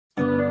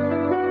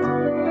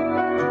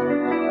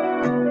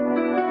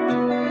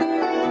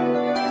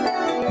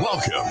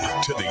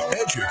Welcome to the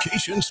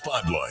Education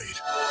Spotlight.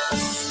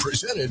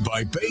 Presented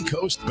by Bay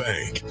Coast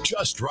Bank.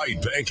 Just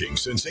right banking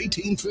since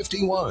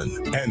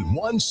 1851. And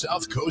One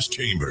South Coast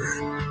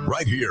Chamber.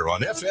 Right here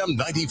on FM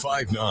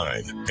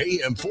 95.9,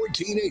 AM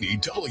 1480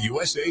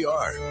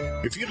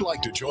 WSAR. If you'd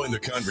like to join the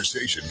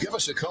conversation, give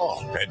us a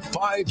call at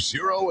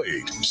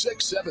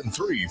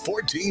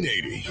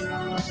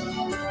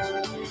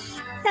 508-673-1480.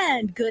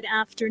 And good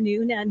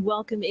afternoon and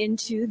welcome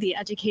into the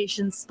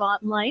Education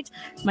Spotlight.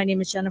 My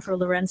name is Jennifer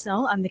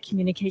Lorenzo. I'm the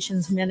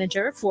Communications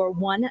Manager for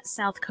One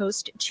South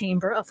Coast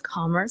Chamber of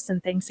Commerce.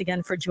 And thanks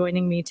again for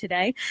joining me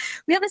today.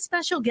 We have a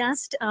special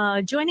guest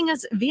joining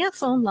us via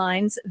phone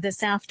lines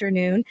this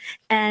afternoon.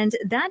 And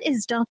that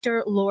is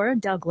Dr. Laura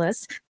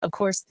Douglas, of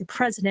course, the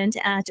president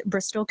at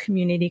Bristol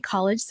Community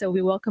College. So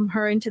we welcome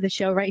her into the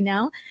show right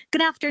now.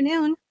 Good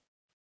afternoon.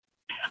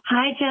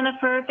 Hi,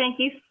 Jennifer. Thank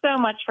you so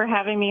much for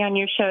having me on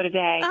your show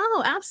today.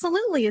 Oh,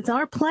 absolutely. It's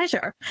our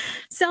pleasure.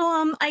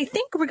 So I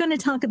think we're going to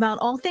talk about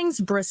all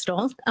things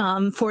Bristol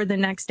for the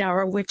next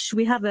hour, which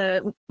we have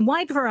a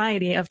wide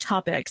variety of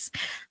topics.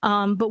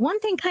 But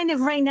one thing kind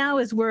of right now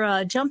is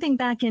we're jumping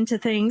back into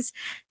things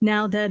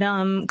now that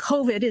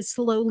COVID is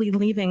slowly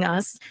leaving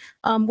us.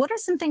 What are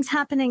some things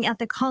happening at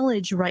the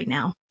college right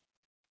now?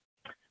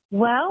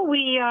 Well,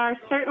 we are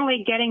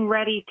certainly getting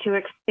ready to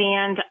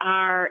expand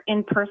our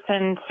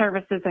in-person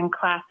services and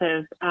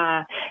classes.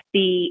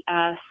 The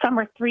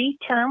summer 3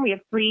 term, we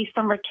have 3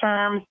 summer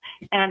terms,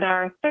 and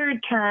our 3rd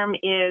term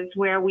is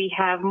where we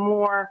have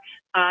more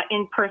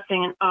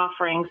in-person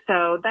offerings.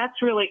 So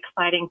that's really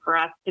exciting for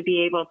us to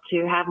be able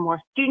to have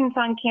more students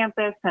on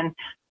campus and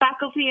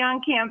faculty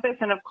on campus,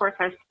 and of course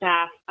our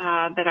staff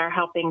that are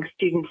helping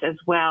students as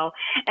well.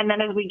 And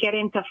then as we get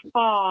into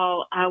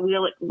fall,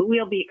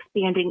 we'll be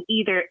expanding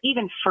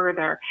even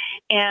further.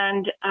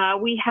 And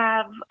we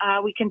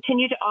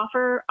continue to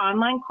offer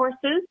online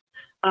courses.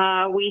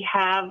 We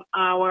have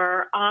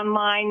our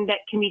online that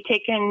can be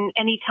taken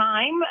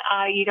anytime.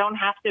 You don't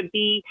have to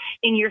be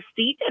in your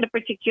seat at a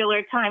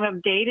particular time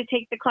of day to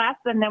take the class.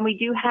 And then we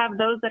do have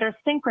those that are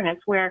synchronous,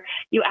 where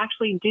you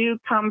actually do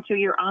come to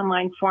your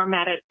online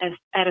format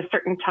at a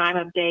certain time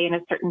of day and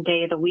a certain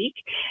day of the week.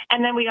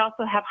 And then we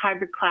also have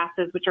hybrid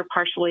classes, which are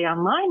partially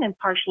online and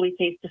partially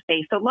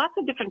face-to-face. So lots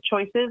of different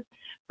choices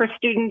for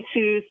students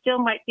who still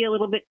might be a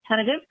little bit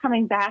tentative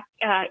coming back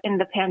in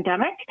the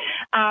pandemic.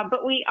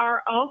 But we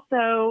are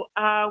also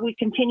we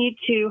continue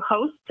to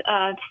host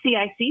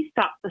CIC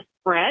Stop the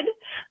Spread.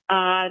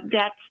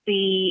 That's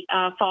the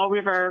Fall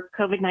River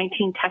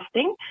COVID-19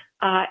 testing.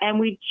 And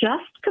we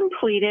just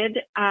completed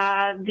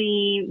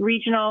the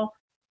regional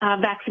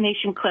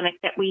vaccination clinic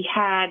that we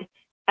had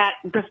at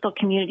Bristol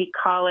Community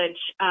College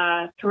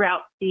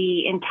throughout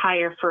the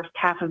entire first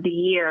half of the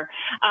year.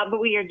 But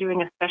we are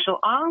doing a special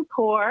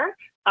encore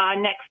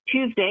next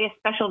Tuesday, a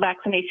special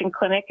vaccination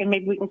clinic, and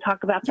maybe we can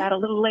talk about that a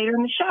little later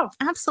in the show.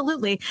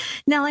 Absolutely.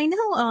 Now, I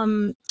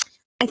know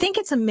I think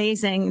it's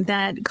amazing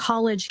that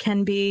college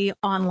can be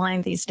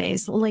online these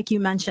days, like you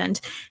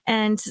mentioned.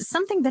 And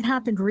something that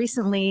happened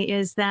recently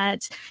is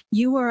that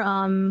you were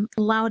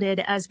lauded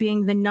as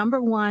being the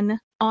 #1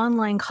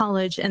 online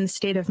college in the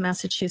state of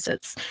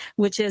Massachusetts,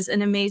 which is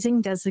an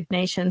amazing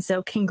designation.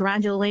 So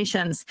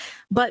congratulations.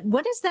 But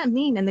what does that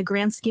mean in the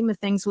grand scheme of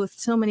things with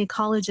so many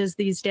colleges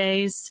these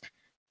days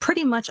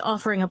pretty much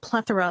offering a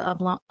plethora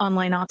of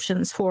online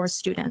options for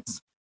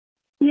students?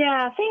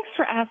 Yeah, thanks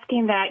for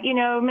asking that. You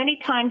know, many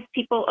times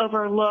people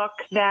overlook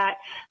that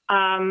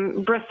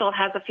Bristol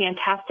has a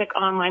fantastic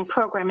online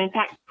program. In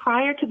fact,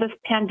 prior to this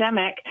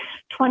pandemic,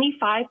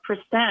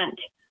 25%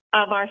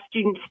 of our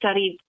students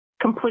studied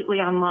completely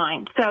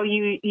online. So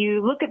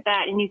you look at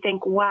that and you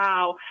think,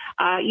 wow,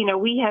 you know,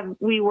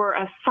 we were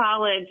a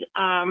solid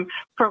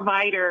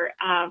provider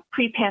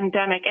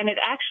pre-pandemic, and it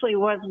actually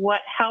was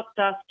what helped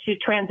us to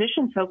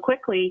transition so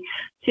quickly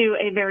to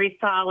a very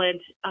solid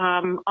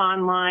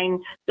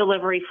online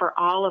delivery for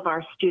all of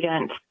our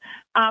students.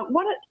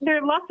 There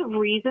are lots of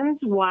reasons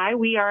why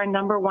we are a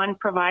 #1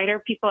 provider.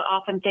 People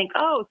often think,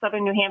 oh,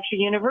 Southern New Hampshire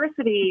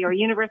University or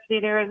University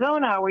of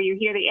Arizona, where you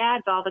hear the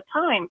ads all the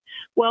time.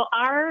 Well,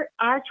 our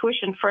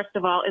tuition, first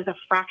of all, is a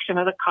fraction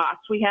of the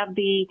cost. We have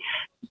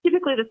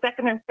typically the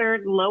 2nd or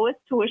 3rd lowest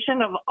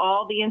tuition of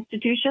all the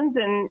institutions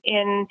in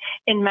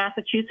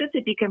Massachusetts,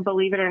 if you can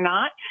believe it or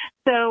not.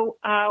 So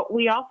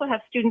we also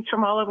have students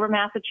from all over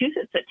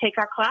Massachusetts that take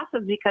our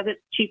classes because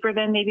it's cheaper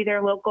than maybe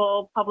their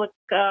local public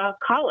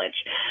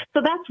college.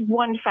 So that's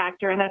one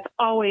factor, and that's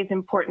always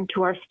important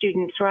to our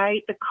students,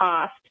 right? The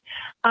cost.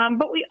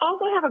 But we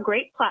also have a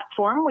great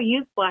platform. We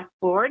use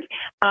Blackboard,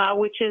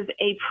 which is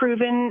a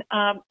proven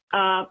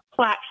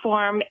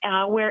platform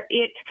where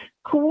it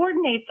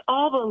coordinates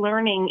all the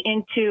learning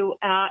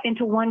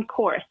into one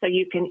course. So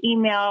you can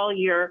email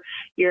your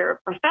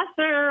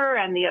professor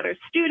and the other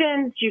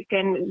students. You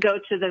can go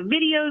to the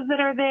videos that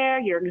are there,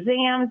 your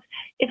exams.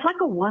 It's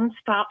like a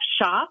one-stop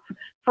shop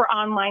for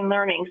online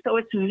learning. So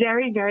it's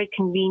very, very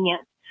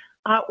convenient.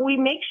 We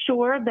make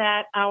sure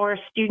that our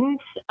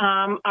students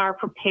are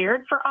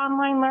prepared for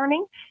online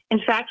learning.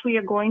 In fact, we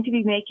are going to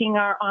be making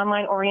our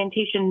online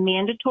orientation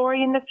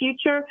mandatory in the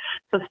future,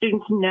 so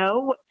students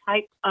know what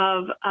type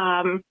of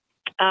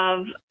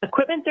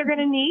equipment they're going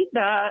to need,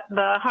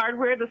 the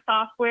hardware, the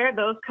software,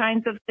 those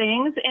kinds of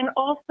things, and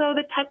also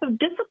the type of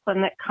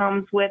discipline that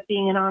comes with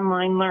being an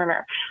online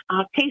learner.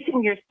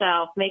 Pacing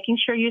yourself, making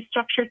sure you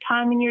structure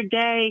time in your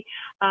day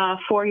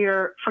for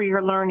your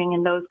learning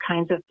and those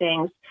kinds of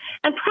things.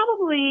 And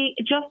probably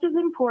just as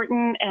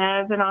important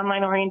as an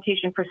online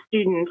orientation for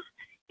students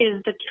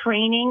is the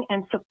training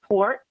and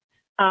support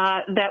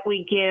that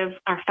we give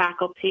our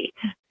faculty.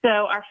 So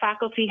our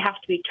faculty have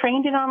to be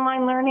trained in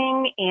online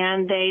learning,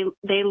 and they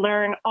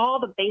learn all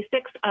the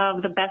basics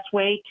of the best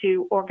way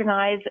to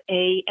organize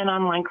an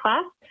online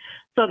class.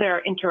 So there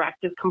are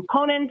interactive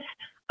components,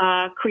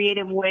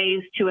 creative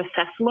ways to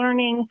assess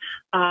learning.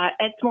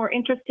 It's more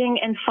interesting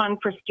and fun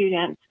for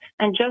students.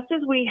 And just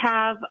as we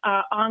have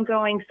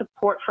ongoing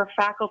support for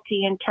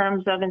faculty in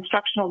terms of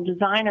instructional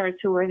designers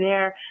who are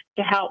there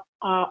to help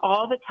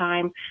all the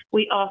time,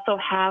 we also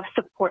have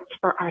supports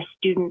for our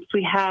students.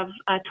 We have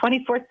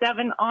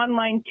 24/7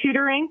 online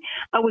tutoring,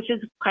 which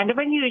is kind of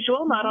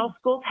unusual. Not all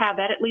schools have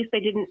that. At least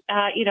they didn't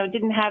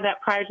have that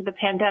prior to the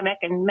pandemic,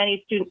 and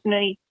many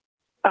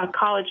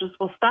colleges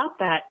will stop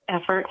that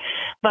effort.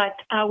 But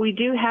we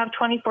do have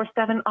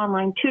 24/7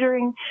 online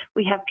tutoring.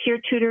 We have peer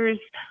tutors,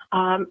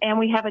 and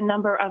we have a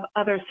number of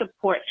other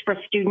supports for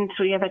students.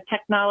 We have a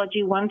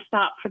technology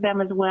one-stop for them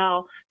as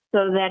well,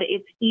 so that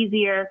it's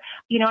easier.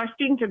 Our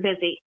students are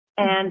busy,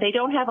 and they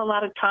don't have a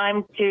lot of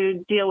time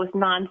to deal with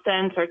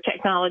nonsense or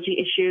technology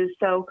issues.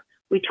 So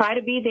we try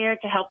to be there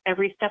to help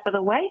every step of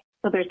the way,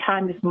 so their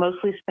time is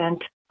mostly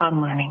spent on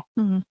learning.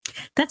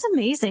 That's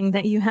amazing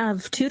that you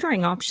have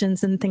tutoring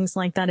options and things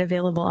like that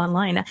available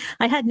online.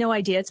 I had no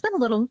idea. It's been a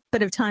little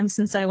bit of time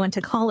since I went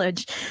to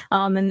college,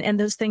 and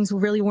those things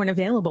really weren't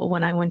available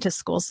when I went to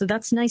school. So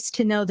that's nice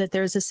to know that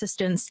there's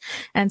assistance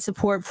and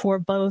support for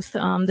both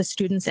the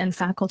students and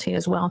faculty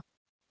as well.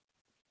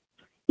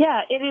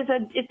 Yeah,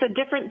 it's a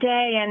different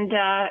day,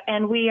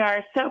 and we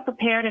are so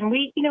prepared, and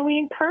we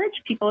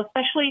encourage people,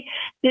 especially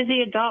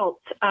busy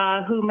adults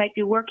who might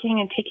be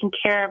working and taking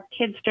care of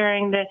kids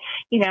during the,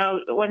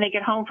 when they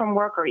get home from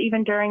work or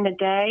even during the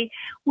day.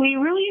 We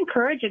really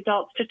encourage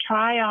adults to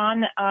try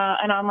on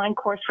an online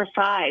course for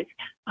size.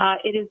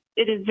 It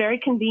is very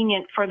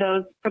convenient for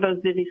those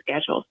busy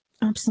schedules.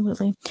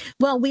 Absolutely.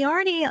 Well, we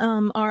already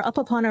are up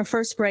upon our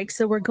first break,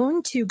 so we're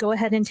going to go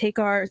ahead and take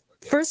our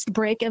first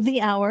break of the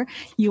hour.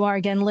 You are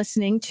again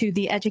listening to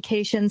the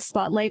Education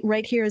Spotlight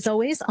right here, as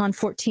always, on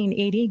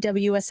 1480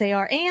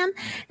 WSAR AM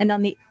and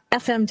on the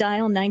FM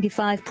dial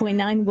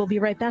 95.9. We'll be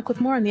right back with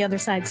more on the other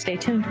side. Stay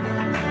tuned.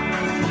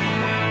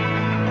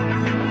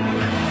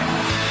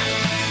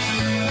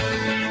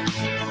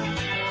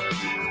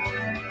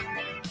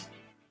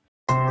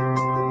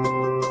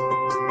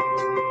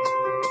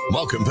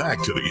 Welcome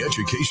back to the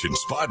Education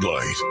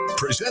Spotlight,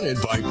 presented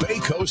by Bay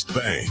Coast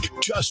Bank.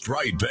 Just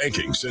right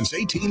banking since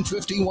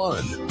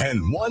 1851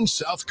 and One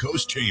South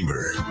Coast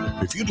Chamber.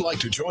 If you'd like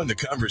to join the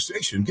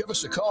conversation, give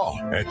us a call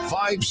at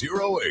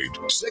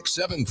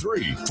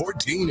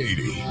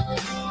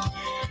 508-673-1480.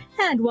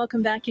 And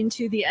welcome back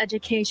into the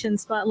Education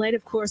Spotlight,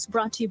 of course,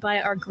 brought to you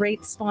by our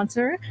great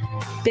sponsor,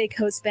 Bay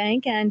Coast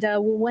Bank. And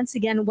we'll once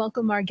again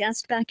welcome our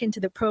guest back into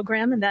the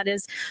program, and that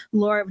is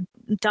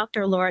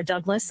Dr. Laura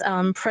Douglas,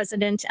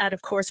 president at,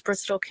 of course,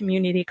 Bristol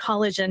Community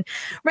College. And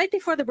right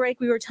before the break,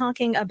 we were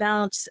talking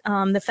about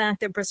the fact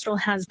that Bristol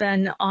has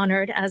been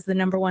honored as the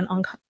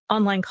 #1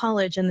 online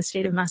college in the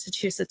state of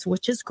Massachusetts,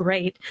 which is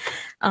great,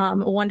 a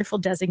wonderful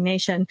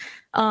designation.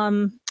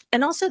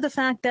 And also the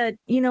fact that,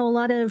 a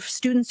lot of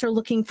students are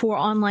looking for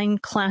online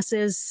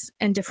classes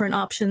and different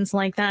options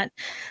like that.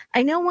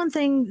 I know one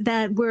thing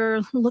that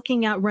we're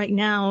looking at right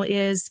now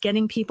is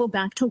getting people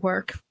back to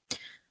work.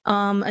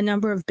 A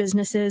number of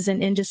businesses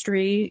and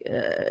industry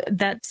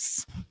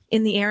that's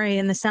in the area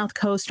in the South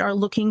Coast are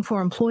looking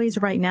for employees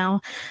right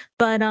now.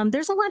 But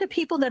there's a lot of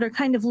people that are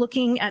kind of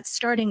looking at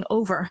starting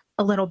over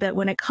a little bit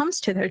when it comes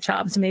to their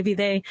jobs. Maybe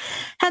they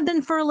have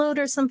been furloughed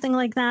or something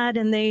like that,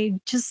 and they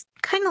just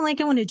kind of I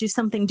want to do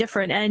something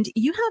different. And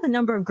you have a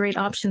number of great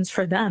options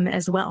for them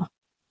as well.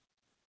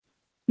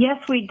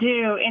 Yes, we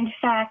do. In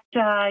fact,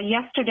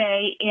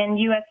 yesterday in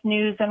U.S.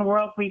 News and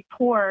World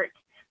Report,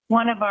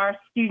 one of our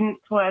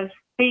students was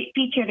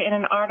featured in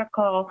an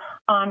article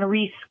on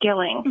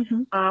reskilling.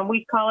 Mm-hmm.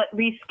 We call it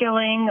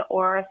reskilling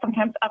or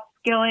sometimes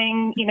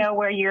upskilling,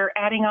 where you're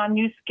adding on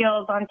new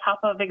skills on top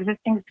of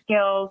existing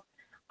skills.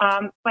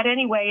 But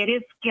anyway, it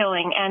is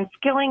skilling, and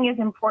skilling is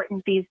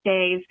important these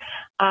days.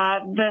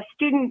 The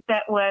student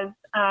that was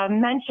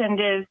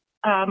mentioned is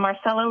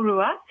Marcelo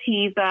Ruas.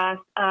 He's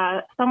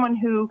someone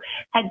who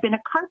had been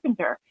a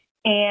carpenter,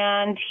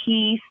 and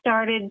he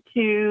started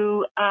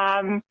to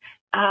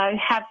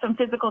have some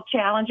physical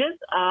challenges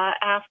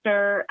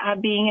after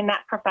being in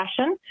that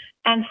profession.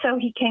 And so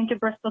he came to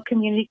Bristol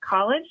Community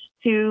College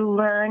to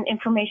learn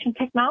information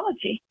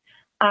technology.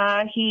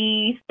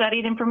 He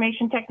studied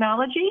information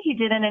technology. He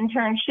did an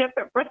internship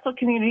at Bristol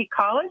Community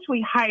College.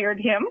 We hired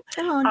him,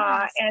 Oh,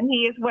 nice. and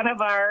he is one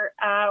of our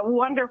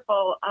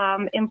wonderful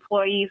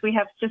employees. We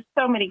have just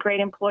so many great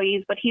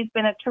employees, but he's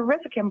been a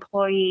terrific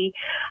employee,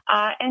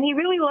 and he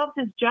really loves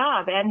his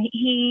job. And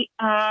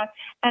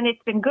and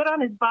it's been good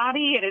on his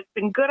body, and it's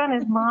been good on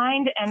his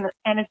mind,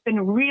 and it's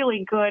been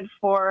really good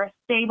for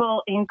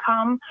stable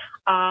income.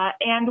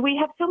 And we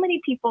have so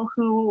many people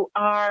who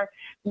are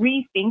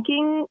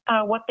rethinking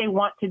what they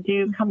want to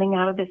do coming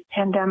out of this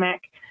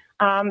pandemic.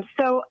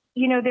 So,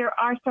 there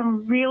are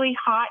some really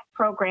hot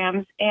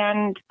programs,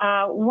 and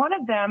one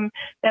of them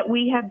that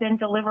we have been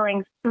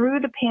delivering through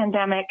the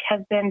pandemic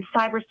has been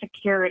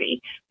cybersecurity.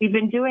 We've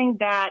been doing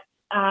that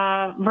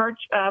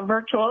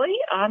virtually,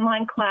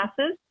 online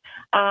classes.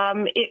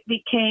 It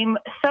became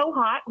so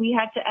hot, we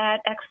had to add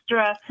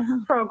extra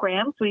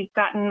programs. We've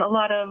gotten a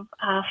lot of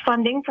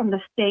funding from the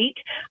state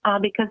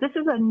because this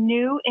is a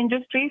new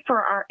industry for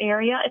our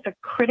area. It's a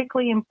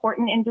critically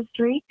important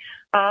industry.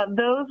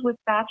 Those with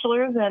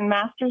bachelor's and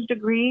master's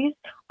degrees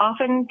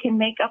often can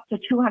make up to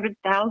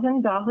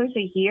 $200,000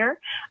 a year.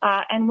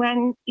 And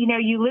when,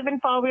 you live in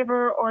Fall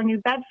River or New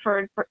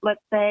Bedford,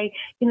 let's say,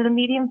 the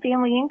median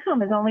family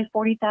income is only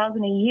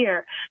 $40,000 a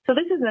year. So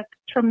this is a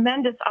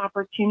tremendous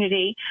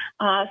opportunity.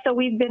 So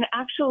we've been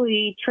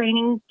actually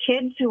training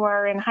kids who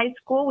are in high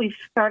school. We've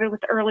started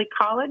with early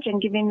college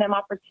and giving them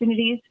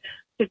opportunities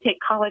to take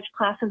college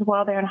classes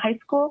while they're in high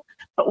school.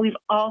 But we've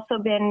also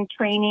been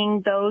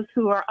training those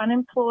who are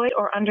unemployed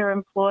or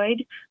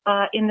underemployed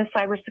in the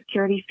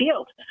cybersecurity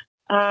field.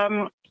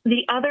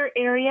 The other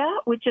area,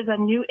 which is a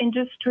new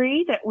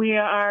industry that we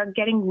are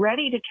getting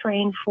ready to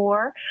train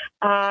for,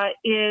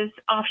 is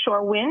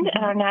offshore wind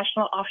at our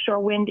National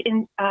Offshore Wind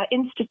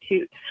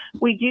Institute.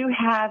 We do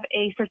have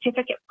a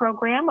certificate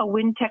program, a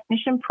wind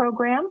technician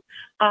program,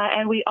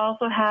 and we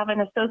also have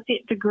an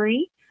associate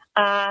degree,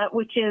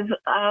 which is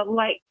a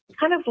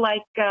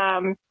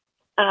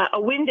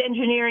wind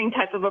engineering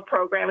type of a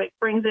program. It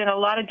brings in a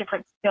lot of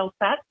different skill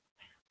sets.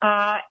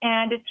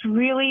 And it's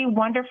really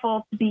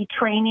wonderful to be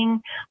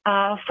training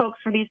folks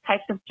for these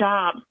types of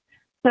jobs.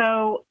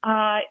 So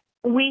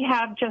we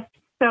have just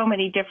so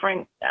many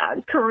different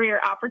career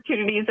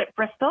opportunities at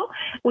Bristol.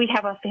 We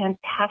have a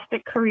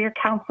fantastic career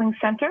counseling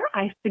center.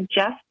 I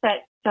suggest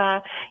that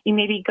you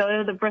maybe go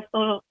to the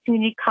Bristol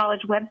Community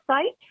College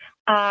website.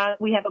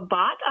 We have a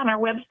bot on our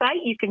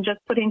website. You can just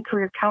put in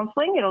career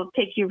counseling. It'll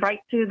take you right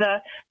to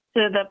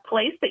the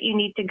place that you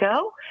need to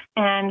go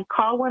and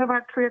call one of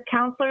our career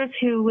counselors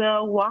who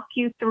will walk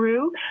you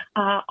through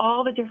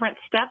all the different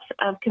steps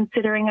of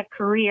considering a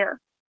career.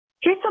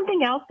 Here's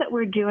something else that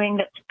we're doing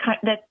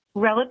that's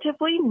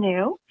relatively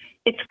new.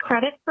 It's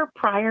credit for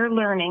prior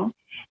learning.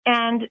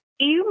 And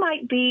you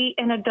might be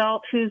an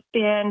adult who's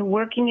been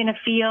working in a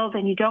field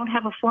and you don't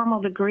have a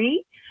formal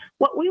degree.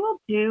 What we will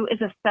do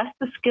is assess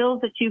the skills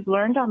that you've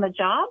learned on the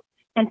job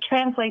and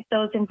translate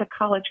those into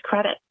college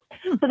credits,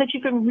 so that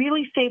you can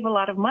really save a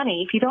lot of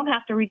money if you don't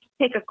have to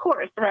take a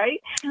course, right?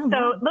 Oh, so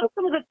wow. those are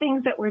some of the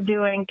things that we're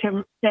doing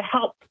to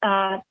help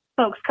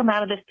folks come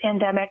out of this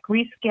pandemic,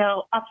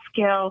 reskill,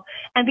 upskill,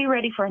 and be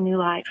ready for a new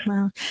life.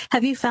 Wow.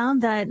 Have you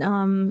found that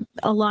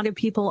a lot of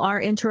people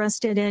are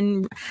interested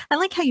in, I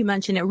like how you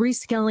mentioned it,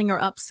 reskilling or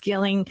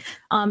upskilling?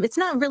 It's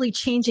not really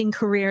changing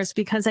careers,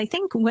 because I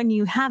think when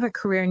you have a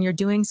career and you're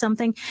doing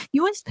something,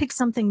 you always pick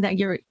something that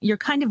you're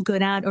kind of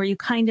good at, or you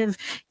kind of,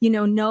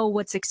 know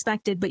what's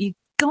expected, but you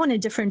go in a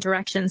different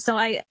direction. So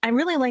I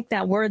really like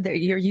that word that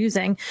you're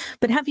using.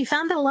 But have you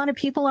found that a lot of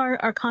people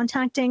are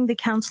contacting the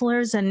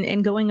counselors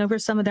and going over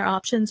some of their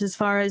options as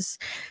far as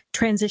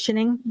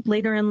transitioning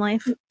later in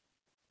life?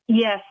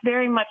 Yes,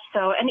 very much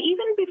so. And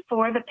even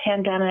before the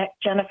pandemic,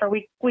 Jennifer,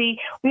 we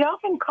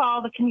often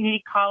call the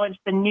community college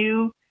the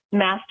new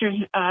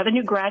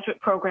graduate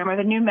program, or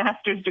the new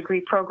master's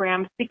degree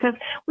programs, because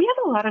we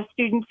have a lot of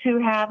students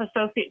who have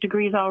associate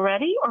degrees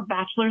already or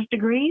bachelor's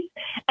degrees,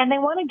 and they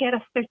want to get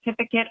a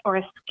certificate or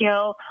a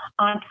skill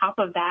on top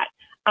of that.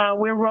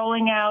 We're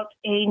rolling out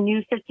a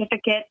new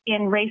certificate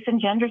in race and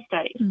gender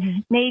studies. Mm-hmm.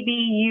 Maybe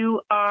you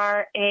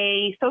are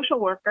a social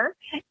worker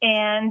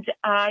and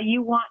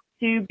you want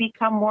to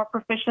become more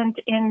proficient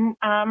in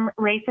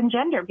race and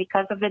gender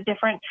because of the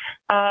different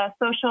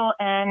social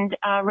and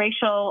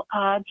racial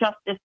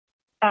justice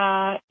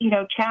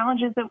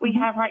challenges that we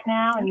have right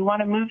now, and you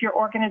want to move your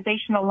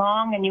organization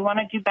along and you want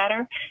to do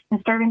better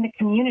in serving the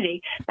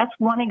community. That's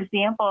one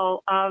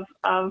example of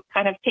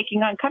kind of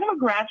taking on kind of a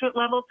graduate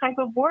level type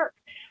of work.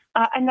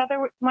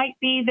 Another might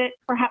be that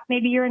perhaps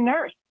maybe you're a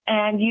nurse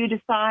and you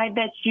decide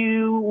that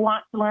you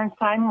want to learn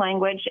sign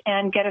language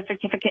and get a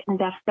certificate in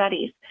deaf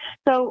studies.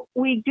 So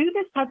we do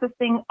this type of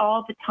thing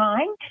all the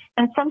time,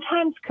 and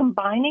sometimes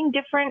combining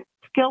different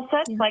skill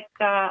sets, like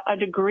a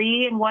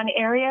degree in one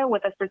area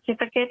with a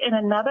certificate in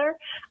another,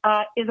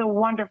 is a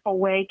wonderful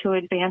way to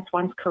advance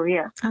one's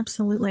career.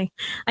 Absolutely.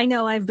 I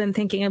know I've been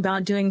thinking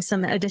about doing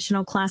some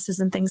additional classes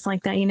and things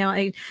like that.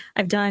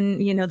 I've done,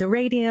 the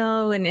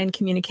radio and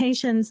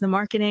communications, the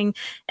marketing,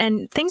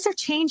 and things are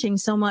changing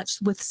so much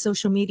with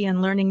social media media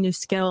and learning new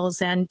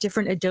skills and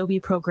different Adobe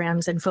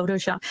programs and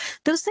Photoshop.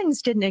 Those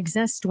things didn't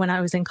exist when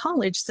I was in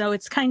college. So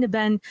it's kind of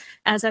been,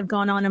 as I've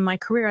gone on in my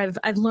career,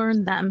 I've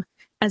learned them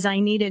as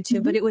I needed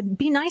to, but it would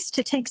be nice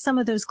to take some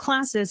of those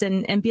classes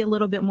and be a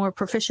little bit more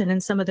proficient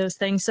in some of those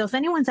things. So if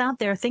anyone's out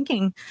there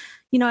thinking,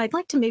 I'd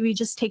like to maybe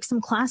just take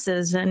some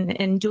classes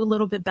and do a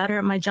little bit better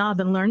at my job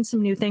and learn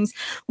some new things,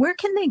 where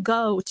can they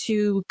go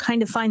to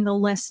kind of find the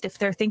list if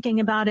they're thinking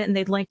about it and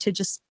they'd like to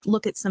just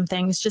look at some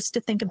things, just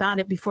to think about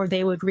it before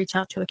they would reach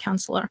out to a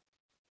counselor?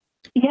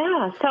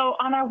 Yeah, so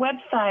on our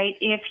website,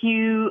 if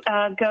you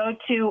go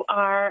to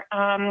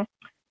our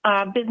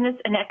Business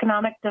and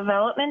Economic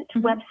Development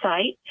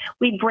website,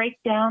 we break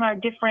down our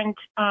different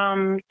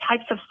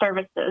types of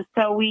services.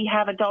 So we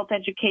have adult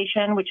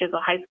education, which is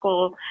a high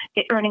school,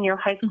 earning your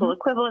high school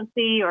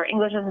equivalency or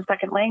English as a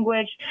second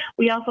language.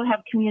 We also have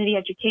community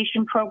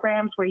education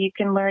programs where you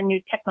can learn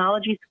new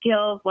technology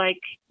skills, like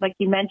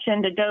you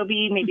mentioned,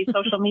 Adobe, maybe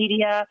social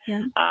media,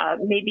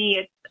 maybe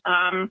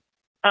it's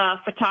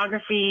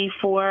photography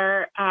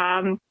for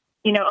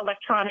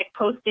electronic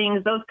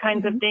postings, those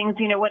kinds of things,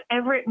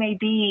 whatever it may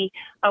be.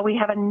 We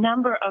have a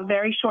number of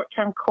very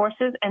short-term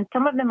courses, and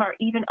some of them are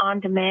even on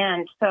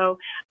demand. So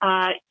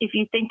if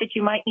you think that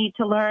you might need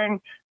to learn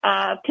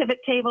pivot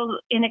tables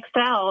in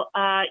Excel,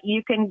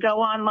 you can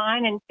go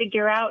online and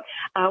figure out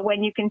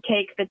when you can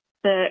take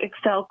the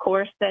Excel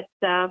course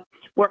that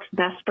works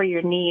best for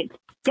your needs.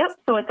 Yep.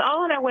 So it's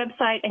all on our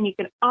website, and you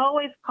can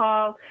always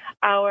call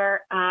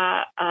our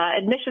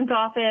admissions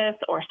office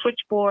or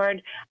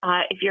switchboard.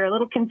 If you're a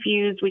little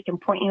confused, we can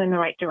point you in the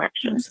right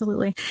direction.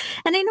 Absolutely.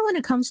 And I know when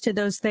it comes to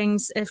those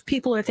things, if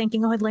people are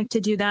thinking, oh, I'd like to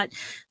do that,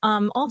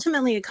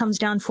 ultimately it comes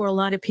down for a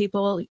lot of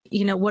people,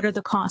 what are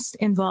the costs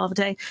involved?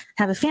 I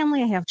have a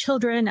family, I have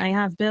children, I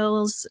have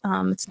bills.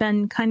 It's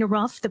been kind of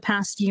rough the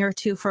past year or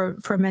two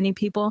for many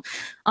people.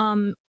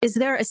 Is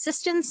there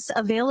assistance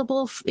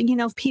available,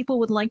 if people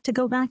would like to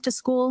go back to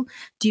school?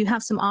 Do you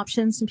have some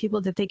options, some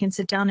people that they can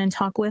sit down and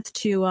talk with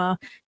to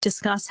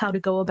discuss how to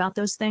go about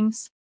those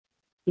things?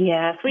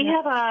 Yes, we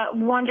have a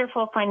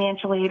wonderful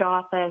financial aid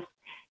office.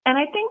 And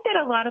I think that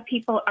a lot of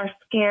people are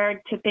scared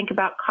to think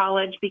about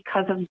college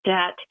because of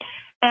debt.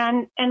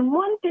 And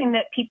one thing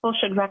that people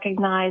should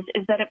recognize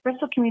is that at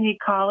Bristol Community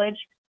College,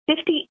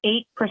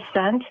 58%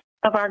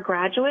 of our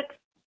graduates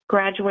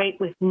graduate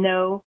with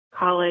no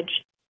college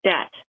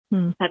debt.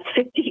 That's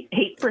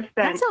 58%.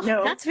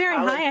 That's very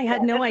high. I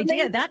had no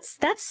idea.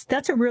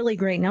 That's a really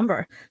great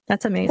number.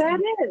 That's amazing. That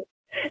is.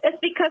 It's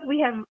because we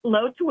have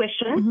low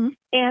tuition,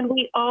 and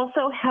we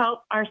also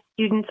help our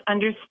students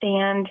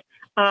understand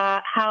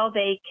how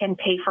they can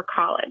pay for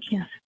college.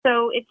 Yeah.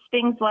 So it's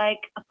things like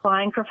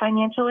applying for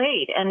financial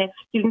aid. And if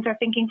students are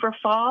thinking for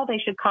fall, they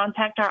should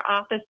contact our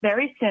office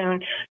very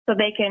soon so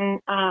they can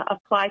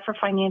apply for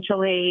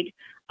financial aid.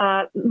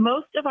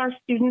 Most of our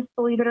students,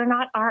 believe it or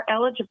not, are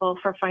eligible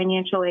for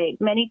financial aid.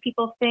 Many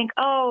people think,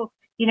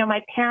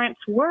 my parents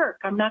work,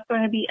 I'm not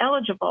going to be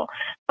eligible.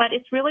 But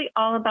it's really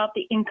all about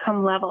the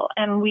income level.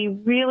 And we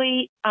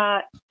really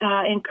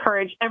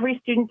encourage every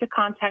student to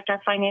contact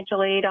our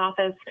financial aid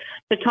office,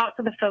 to talk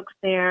to the folks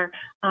there,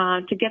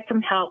 to get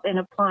some help in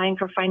applying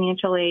for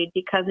financial aid,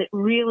 because it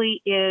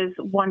really is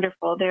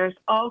wonderful. There's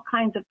all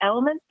kinds of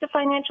elements to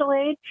financial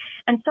aid,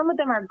 and some of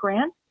them are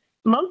grants.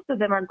 Most of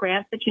them are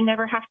grants that you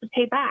never have to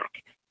pay back.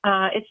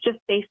 It's just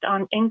based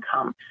on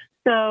income.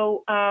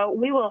 So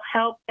we will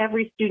help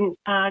every student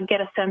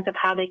get a sense of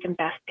how they can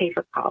best pay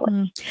for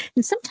college.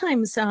 And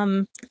sometimes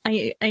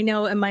I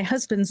know in my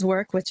husband's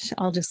work, which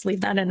I'll just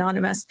leave that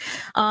anonymous,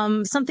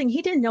 something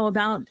he didn't know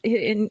about,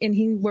 and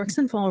he works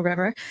in Fall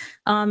River,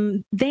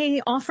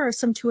 they offer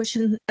some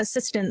tuition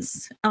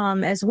assistance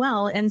as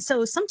well. And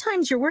so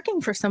sometimes you're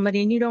working for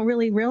somebody and you don't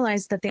really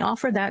realize that they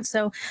offer that.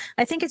 So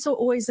I think it's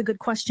always a good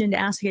question to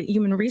ask at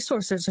Human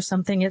Resources or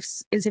something,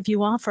 if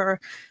you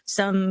offer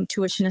some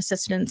tuition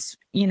assistance,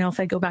 if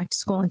I go back to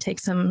school and take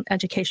some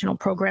educational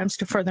programs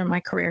to further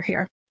my career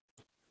here.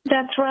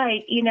 That's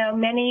right.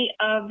 Many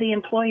of the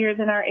employers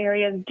in our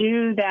areas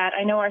do that.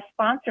 I know our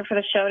sponsor for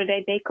the show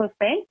today, Bay Coast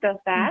Bank, does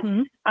that.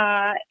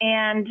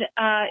 And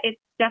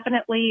it's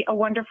definitely a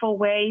wonderful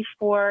way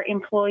for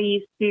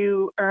employees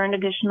to earn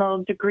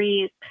additional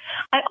degrees.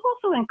 I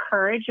also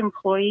encourage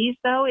employees,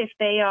 though, if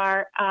they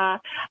are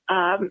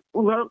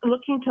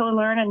looking to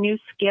learn a new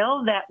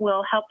skill that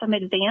will help them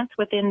advance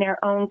within their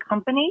own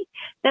company,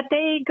 that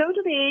they go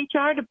to the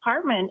HR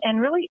department and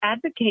really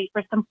advocate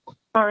for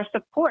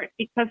support,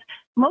 because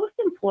most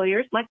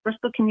employers, like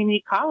Bristol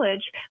Community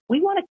College, we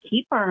want to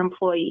keep our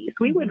employees.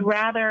 We would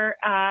rather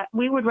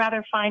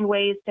find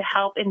ways to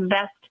help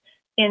invest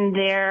in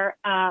their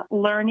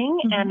learning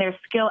and their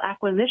skill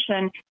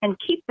acquisition and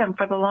keep them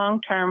for the long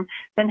term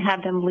than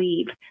have them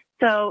leave.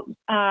 So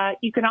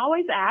you can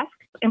always ask.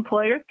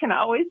 Employers can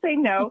always say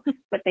no,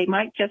 but they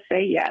might just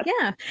say yes.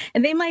 Yeah,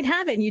 and they might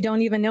have it and you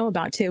don't even know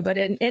about too, but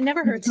it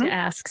never hurts to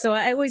ask. So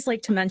I always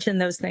like to mention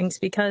those things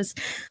because,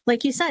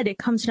 like you said, it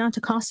comes down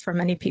to cost for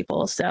many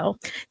people. So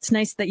it's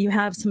nice that you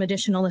have some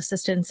additional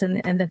assistance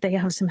and that they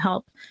have some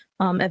help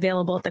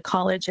available at the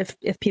college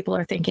if people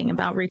are thinking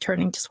about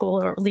returning to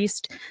school or at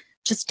least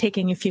just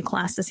taking a few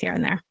classes here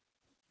and there.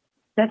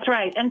 That's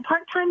right. And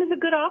part-time is a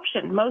good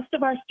option. Most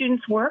of our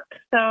students work.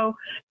 So,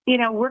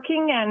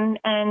 working and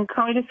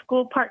going to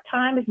school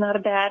part-time is not a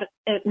bad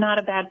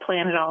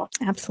plan at all.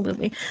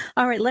 Absolutely.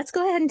 All right, let's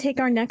go ahead and take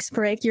our next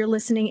break. You're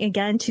listening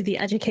again to the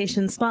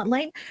Education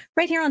Spotlight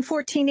right here on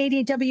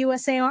 1480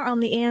 WSAR on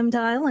the AM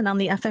dial and on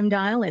the FM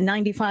dial at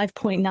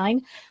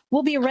 95.9.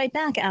 We'll be right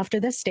back after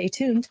this. Stay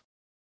tuned.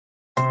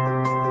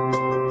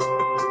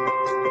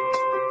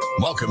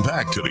 Welcome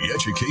back to the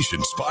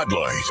Education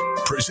Spotlight,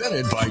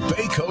 presented by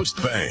Bay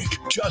Coast Bank.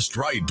 Just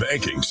right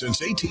banking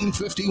since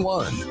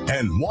 1851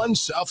 and One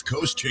South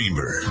Coast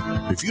Chamber.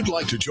 If you'd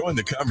like to join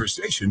the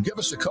conversation, give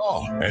us a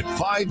call at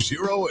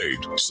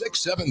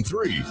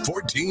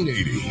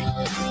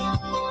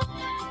 508-673-1480.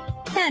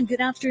 And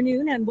good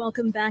afternoon and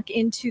welcome back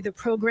into the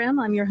program.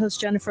 I'm your host,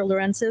 Jennifer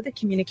Lorenzo, the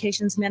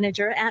Communications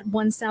Manager at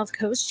One South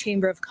Coast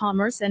Chamber of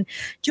Commerce. And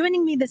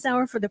joining me this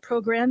hour for the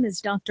program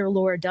is Dr.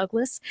 Laura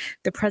Douglas,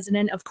 the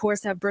president, of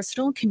course, at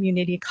Bristol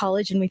Community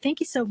College. And we thank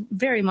you so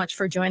very much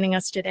for joining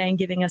us today and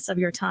giving us of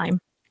your time.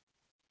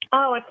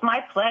 Oh, it's my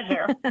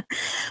pleasure.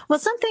 Well,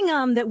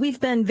 something that we've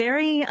been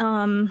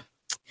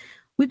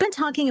We've been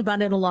talking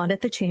about it a lot at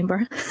the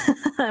Chamber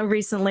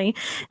recently,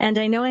 and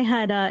I know I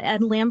had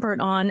Ed Lambert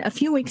on a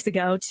few weeks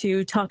ago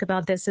to talk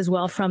about this as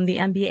well from the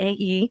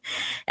MBAE,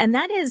 and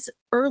that is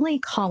early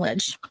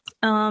college.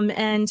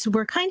 And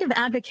we're kind of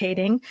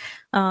advocating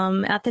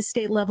at the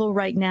state level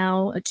right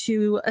now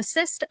to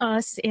assist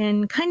us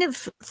in kind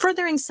of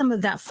furthering some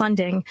of that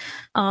funding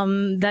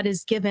that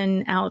is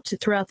given out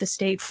throughout the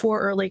state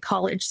for early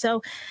college.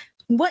 So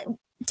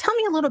tell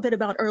me a little bit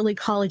about early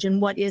college and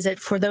what is it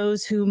for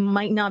those who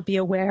might not be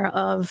aware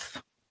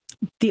of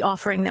the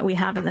offering that we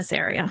have in this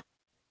area.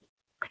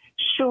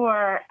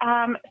 Sure.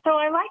 So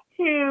I like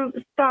to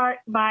start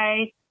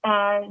by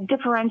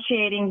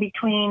differentiating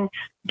between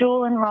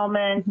dual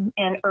enrollment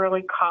and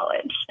early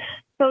college.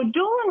 So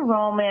dual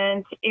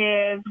enrollment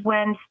is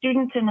when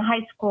students in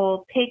high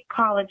school take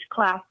college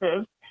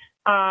classes.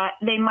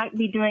 They might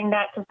be doing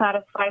that to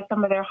satisfy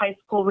some of their high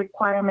school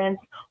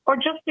requirements or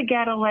just to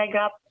get a leg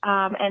up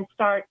and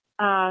start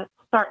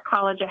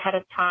college ahead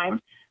of time.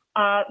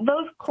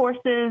 Those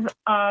courses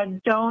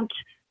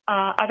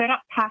they're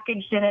not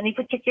packaged in any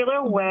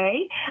particular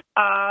way.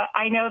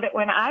 I know that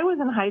when I was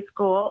in high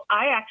school,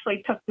 I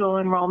actually took dual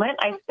enrollment.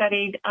 I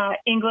studied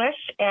English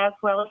as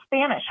well as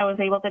Spanish. I was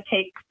able to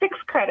take 6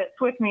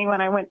 credits with me when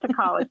I went to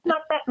college.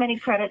 Not that many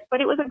credits, but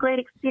it was a great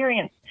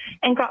experience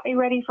and got me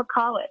ready for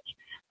college.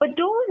 But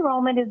dual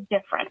enrollment is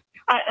different.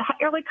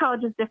 Early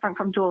college is different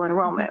from dual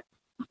enrollment.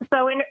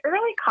 So in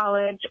early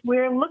college,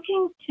 we're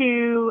looking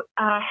to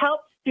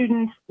help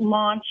students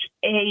launch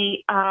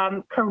a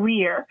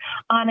career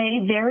on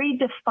a very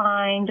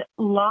defined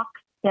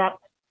lockstep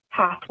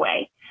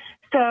pathway.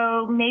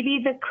 So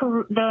maybe the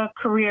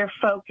career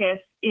focus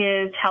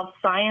is health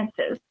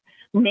sciences.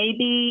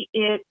 Maybe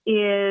it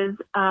is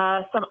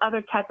some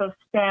other type of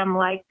STEM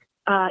like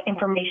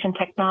information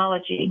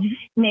technology.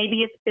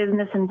 Maybe it's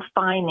business and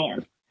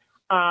finance.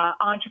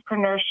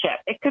 Entrepreneurship.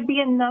 It could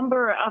be a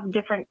number of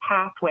different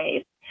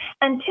pathways.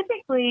 And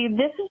typically,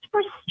 this is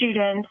for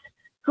students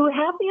who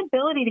have the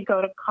ability to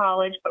go to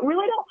college, but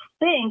really don't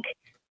think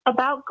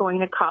about going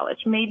to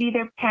college. Maybe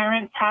their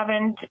parents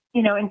haven't,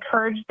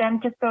 encouraged them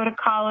to go to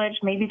college.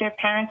 Maybe their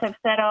parents have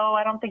said, oh,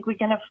 I don't think we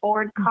can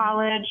afford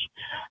college.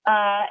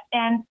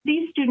 And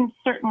these students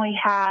certainly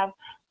have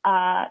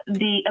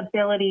the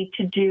ability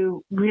to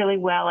do really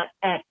well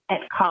at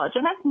college.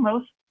 And that's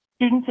most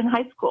students in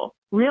high school.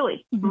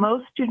 Really,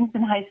 most students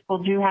in high school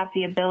do have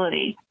the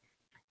ability.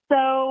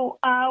 So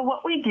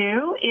what we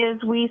do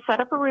is we set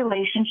up a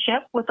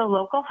relationship with a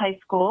local high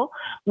school.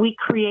 We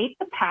create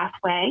the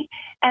pathway.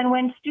 And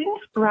when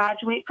students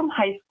graduate from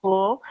high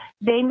school,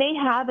 they may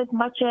have as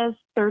much as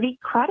 30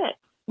 credits,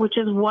 which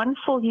is 1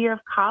 full year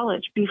of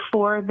college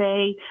before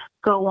they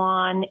go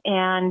on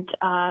and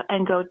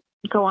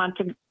go on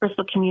to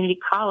Bristol Community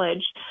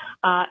College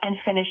and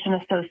finish an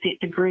associate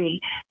degree.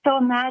 So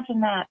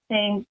imagine that,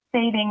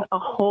 saving a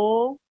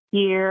whole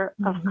year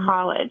of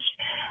college.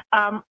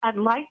 I'd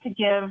like to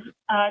give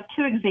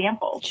 2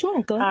 examples.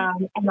 Sure, go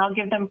ahead. And I'll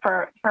give them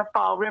for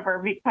Fall River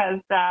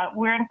because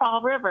we're in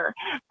Fall River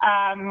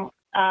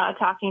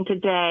talking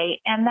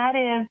today. And that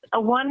is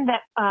one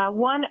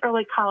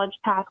early college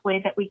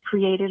pathway that we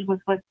created was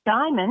with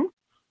Diamond.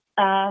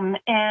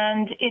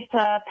 And it's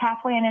a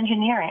pathway in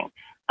engineering.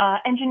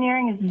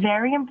 Engineering is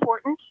very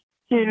important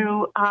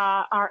to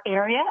our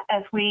area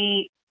as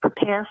we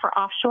prepare for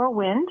offshore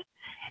wind.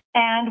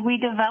 And we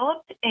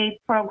developed a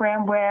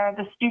program where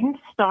the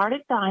students start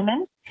at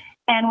Diamond.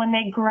 And when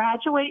they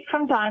graduate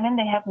from Diamond,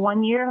 they have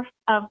 1 year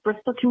of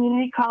Bristol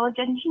Community College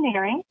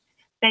engineering.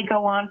 They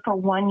go on for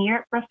 1 year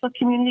at Bristol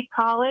Community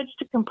College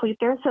to complete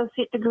their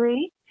associate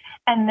degree.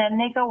 And then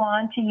they go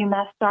on to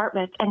UMass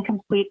Dartmouth and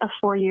complete a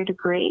 4-year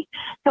degree.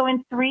 So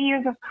in 3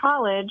 years of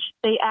college,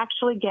 they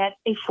actually get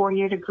a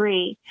 4-year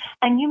degree.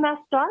 And UMass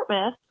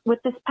Dartmouth, with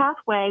this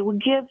pathway, will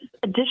give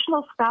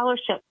additional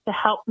scholarships to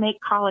help make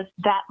college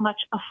that much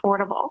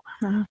affordable.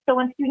 So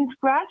when students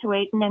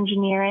graduate in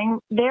engineering,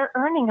 they're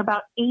earning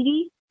about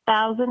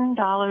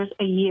 $80,000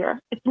 a year.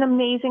 It's an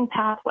amazing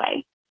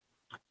pathway.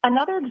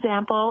 Another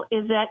example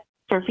is at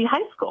Durfee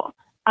High School.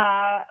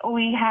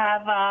 We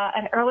have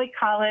an early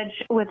college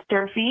with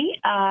Durfee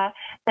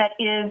that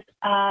is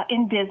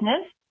in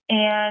business,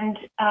 and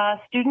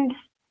students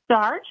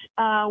start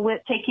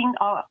with taking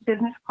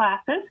business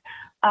classes.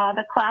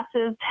 The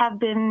classes have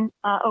been,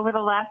 over the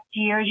last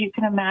year, as you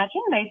can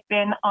imagine, they've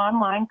been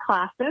online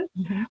classes.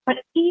 But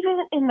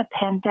even in the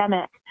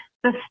pandemic,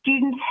 the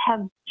students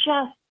have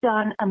just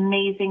done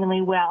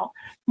amazingly well.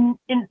 In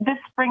this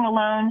spring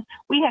alone,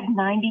 we had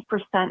 90%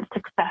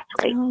 success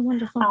rate. Oh,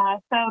 wonderful.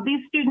 So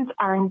these students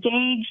are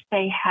engaged.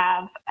 They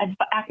have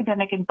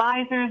academic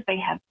advisors. They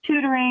have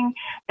tutoring.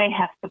 They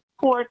have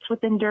supports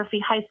within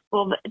Durfee High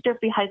School.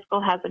 Durfee High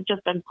School has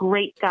just a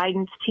great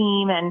guidance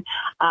team and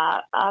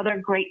other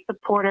great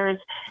supporters.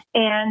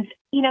 And,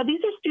 you know,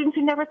 these are students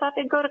who never thought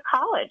they'd go to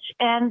college.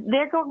 And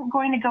they're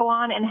going to go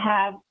on and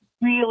have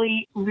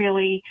really,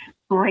 really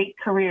great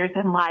careers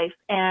in life,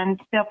 and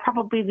they'll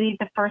probably be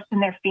the first in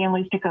their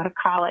families to go to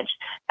college.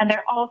 And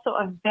they're also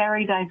a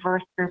very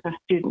diverse group of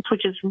students,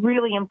 which is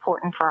really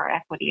important for our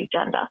equity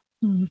agenda.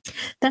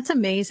 That's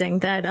amazing.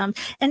 That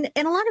and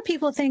a lot of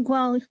people think,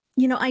 well,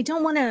 you know, I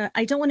don't want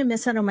to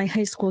miss out on my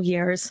high school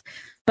years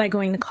by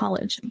going to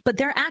college. But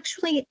they're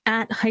actually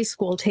at high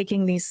school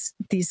taking these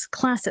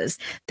classes.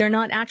 They're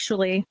not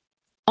actually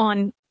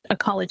on a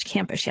college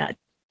campus yet.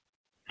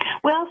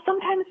 Well,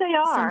 sometimes they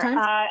are.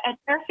 Sometimes? At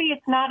Durfee,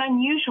 it's not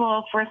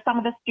unusual for some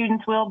of the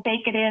students will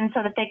bake it in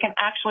so that they can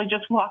actually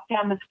just walk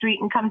down the street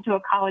and come to a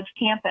college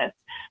campus.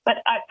 But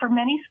for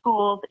many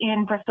schools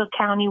in Bristol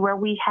County where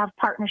we have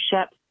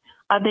partnerships,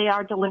 they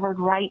are delivered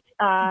right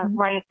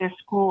at their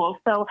schools.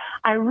 So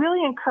I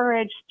really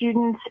encourage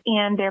students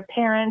and their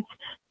parents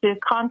to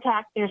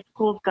contact their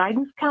school's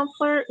guidance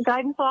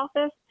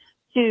office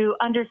to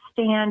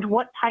understand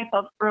what type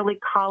of early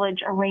college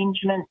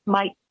arrangement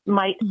might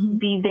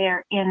be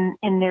there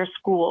in their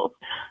schools.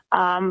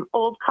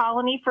 Old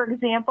Colony, for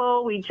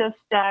example, we just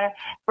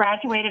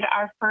graduated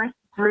our first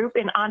group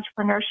in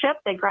entrepreneurship.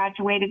 They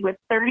graduated with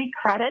 30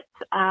 credits.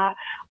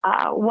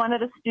 One of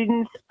the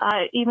students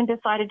even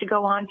decided to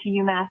go on to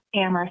UMass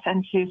Amherst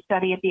and to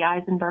study at the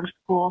Eisenberg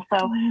School.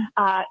 So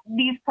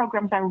these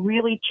programs are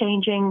really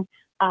changing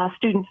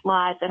students'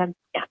 lives, and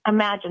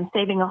imagine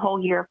saving a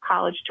whole year of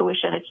college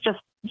tuition. It's just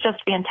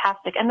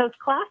fantastic. And those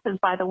classes,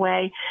 by the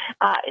way,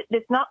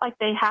 it's not like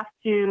they have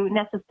to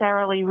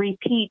necessarily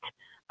repeat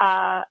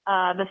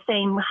the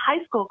same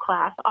high school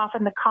class.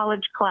 Often the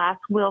college class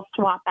will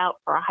swap out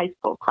for a high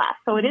school class.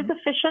 So it is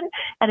efficient,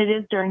 and it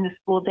is during the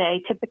school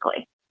day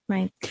typically.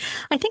 Right.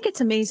 I think it's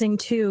amazing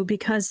too,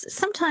 because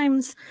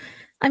sometimes,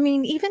 I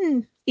mean,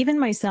 even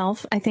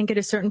myself, I think at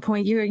a certain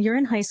point you're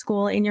in high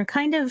school and you're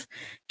kind of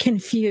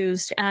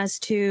confused as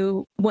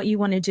to what you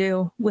want to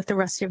do with the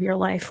rest of your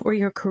life or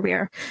your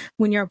career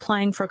when you're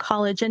applying for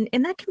college. And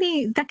that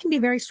can be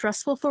very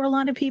stressful for a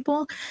lot of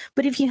people.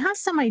 But if you have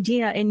some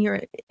idea and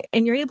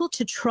you're able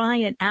to try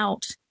it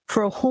out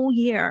for a whole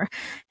year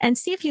and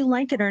see if you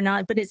like it or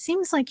not. But it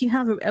seems like you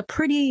have a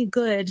pretty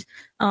good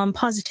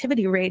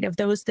positivity rate of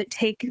those that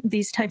take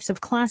these types of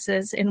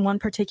classes in one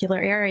particular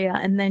area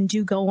and then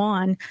do go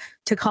on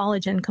to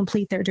college and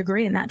complete their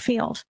degree in that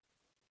field.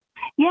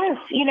 Yes,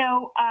 you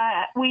know,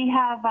 we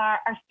have our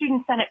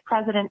Student Senate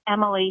President,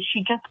 Emily.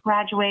 She just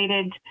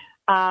graduated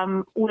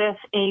with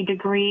a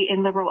degree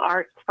in liberal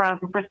arts from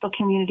Bristol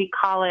Community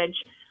College.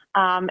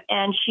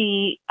 And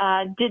she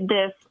did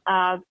this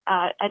at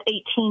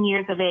 18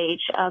 years of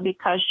age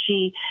because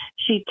she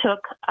took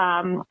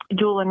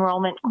dual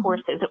enrollment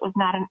courses. It was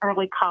not an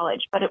early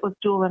college, but it was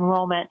dual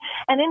enrollment.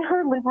 And in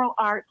her liberal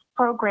arts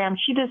program,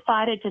 she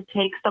decided to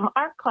take some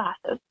art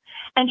classes.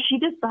 And she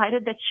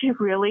decided that she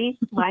really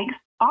likes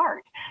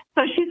art.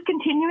 So she's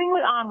continuing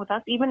on with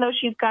us, even though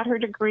she's got her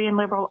degree in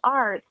liberal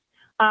arts,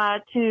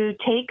 to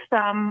take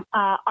some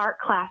art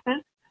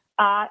classes.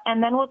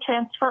 And then we'll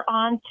transfer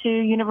on to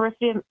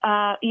University of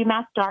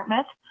UMass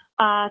Dartmouth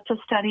to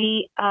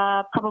study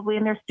probably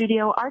in their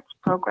studio arts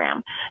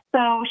program.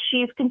 So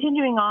she's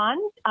continuing on.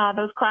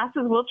 Those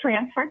classes will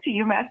transfer to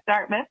UMass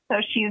Dartmouth. So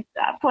she's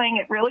playing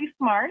it really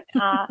smart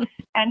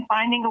and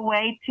finding a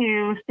way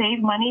to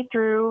save money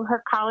through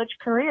her college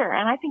career.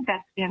 And I think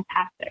that's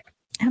fantastic.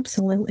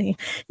 Absolutely.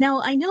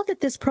 Now, I know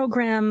that this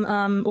program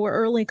or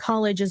early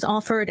college is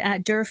offered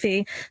at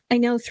Durfee. I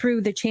know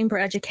through the Chamber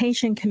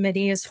Education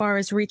Committee, as far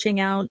as reaching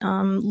out,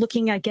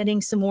 looking at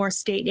getting some more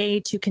state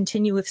aid to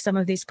continue with some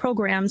of these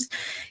programs.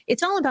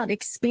 It's all about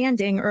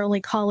expanding early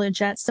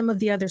college at some of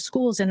the other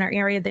schools in our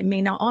area that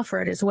may not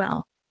offer it as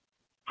well.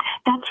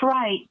 That's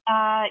right.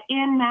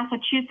 In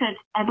Massachusetts,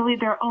 I believe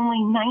there are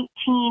only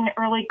 19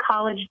 early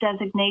college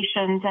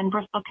designations, and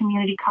Bristol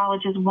Community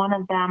College is one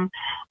of them.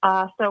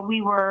 So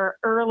we were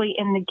early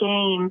in the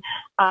game,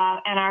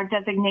 and our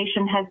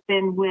designation has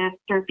been with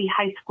Derby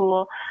High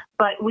School.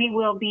 But we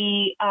will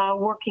be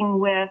working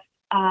with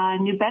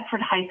New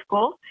Bedford High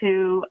School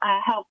to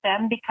help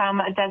them become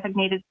a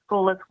designated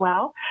school as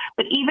well.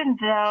 But even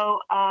though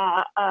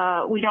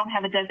we don't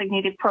have a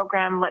designated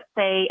program, let's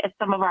say at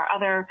some of our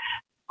other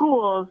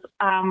schools,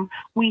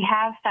 we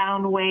have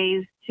found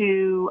ways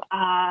to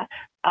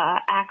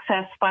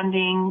access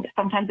funding.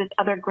 Sometimes it's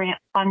other grant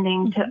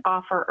funding to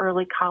offer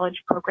early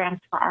college programs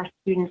for our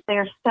students. They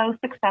are so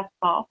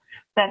successful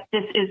that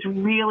this is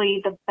really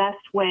the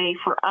best way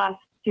for us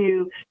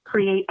to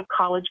create a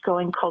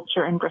college-going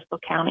culture in Bristol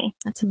County.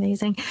 That's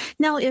amazing.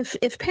 Now,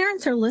 if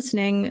parents are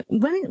listening,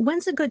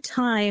 when's a good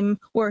time,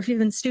 or if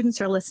even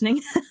students are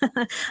listening,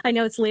 I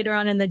know it's later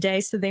on in the day,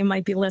 so they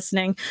might be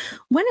listening.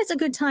 When is a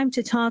good time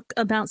to talk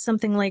about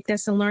something like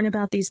this and learn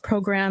about these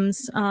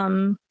programs?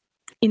 Go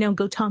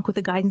talk with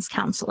a guidance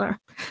counselor.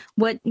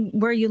 Where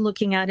are you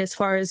looking at as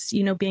far as,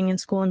 being in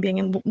school and being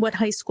in what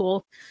high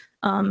school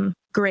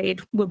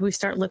grade would we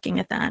start looking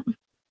at that?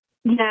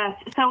 Yes,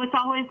 so it's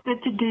always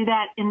good to do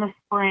that in the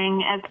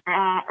spring as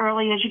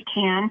early as you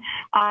can.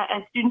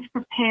 As students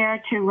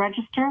prepare to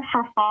register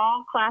for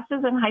fall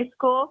classes in high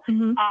school,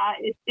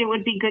 it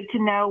would be good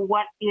to know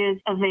what is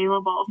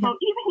available. So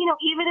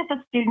even if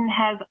a student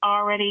has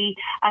already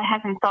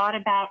hasn't thought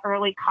about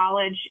early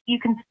college, you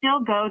can still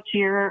go to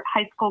your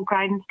high school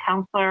guidance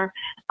counselor,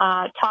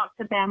 talk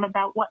to them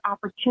about what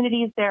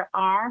opportunities there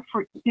are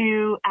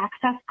to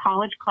access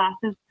college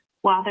classes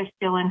while they're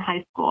still in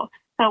high school.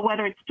 So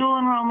whether it's dual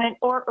enrollment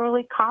or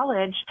early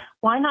college,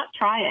 why not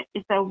try it?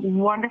 It's a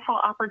wonderful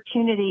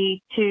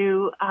opportunity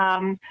to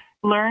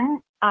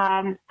learn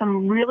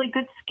some really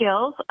good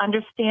skills,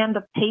 understand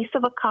the pace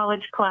of a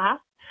college class,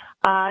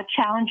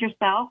 challenge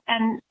yourself,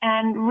 and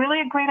really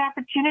a great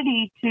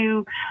opportunity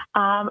to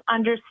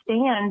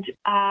understand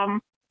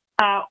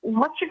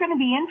what you're going to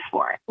be in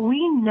for.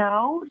 We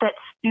know that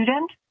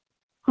students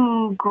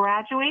who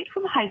graduate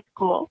from high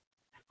school,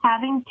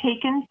 having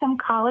taken some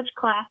college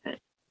classes,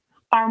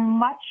 are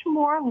much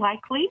more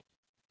likely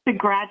to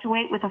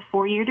graduate with a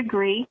 4-year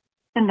degree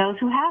than those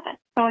who haven't.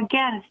 So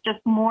again, it's just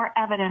more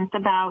evidence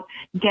about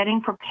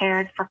getting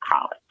prepared for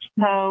college.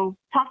 So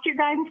talk to your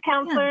guidance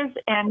counselors,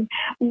 and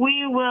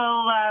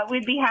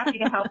we'd be happy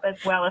to help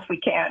as well if we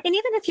can. And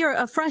even if you're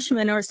a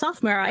freshman or a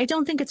sophomore, I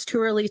don't think it's too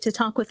early to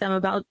talk with them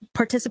about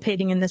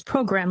participating in this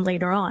program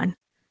later on.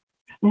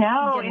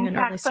 No, in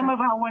fact, some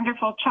of our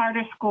wonderful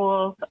charter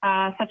schools,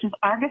 such as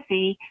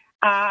Argosy,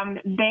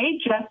 they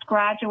just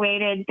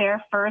graduated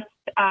their first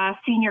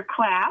senior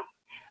class,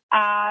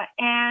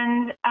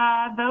 and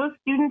those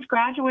students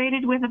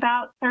graduated with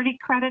about 30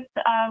 credits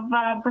of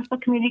Bristol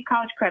Community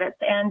College credits,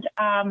 and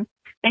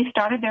they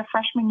started their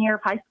freshman year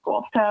of high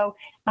school. So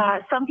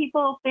some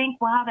people think,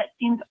 wow, that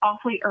seems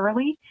awfully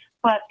early,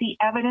 but the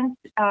evidence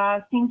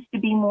seems to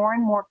be more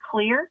and more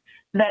clear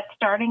that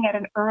starting at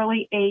an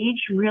early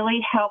age really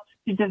helps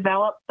to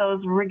develop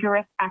those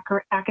rigorous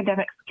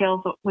academic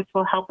skills, which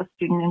will help a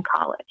student in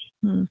college.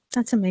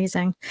 That's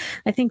amazing.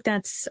 I think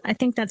that's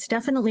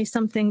definitely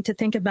something to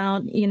think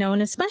about,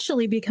 and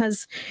especially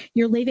because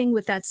you're leaving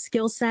with that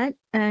skill set,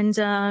 and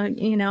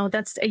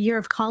that's a year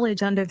of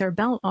college under their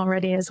belt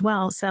already as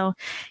well. So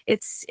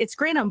it's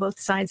great on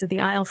both sides of the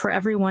aisle for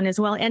everyone as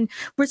well. And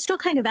we're still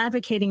kind of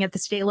advocating at the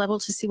state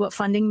level to see what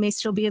funding may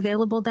still be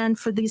available then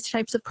for these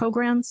types of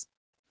programs.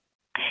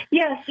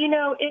 Yes,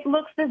 it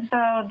looks as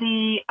though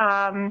the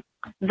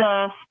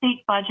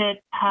state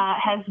budget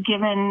has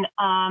given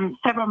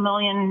several $1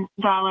 million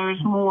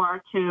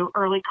more to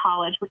early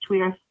college, which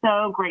we are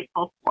so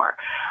grateful for.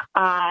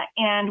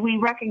 And we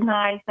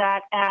recognize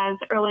that as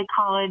early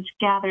college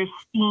gathers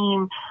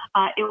steam,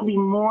 it will be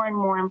more and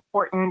more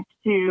important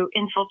to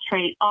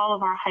infiltrate all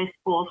of our high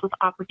schools with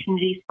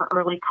opportunities for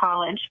early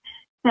college.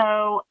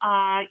 So,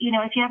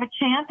 if you have a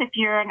chance, if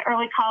you're an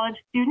early college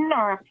student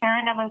or a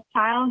parent of a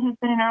child who's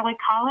been in early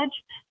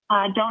college,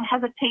 don't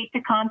hesitate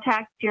to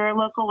contact your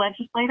local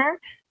legislator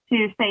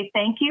to say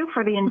thank you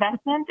for the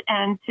investment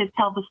and to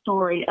tell the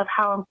story of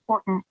how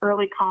important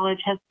early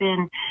college has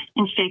been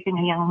in shaping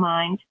a young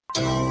mind.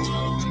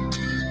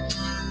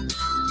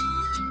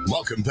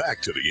 Welcome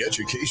back to the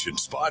Education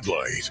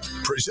Spotlight,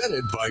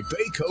 presented by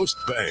Bay Coast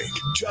Bank.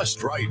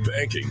 Just right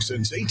banking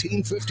since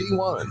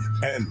 1851,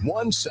 and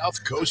One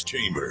South Coast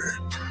Chamber.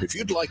 If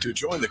you'd like to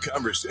join the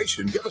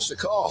conversation, give us a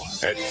call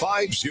at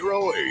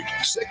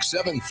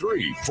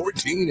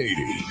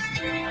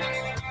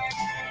 508-673-1480.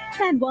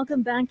 And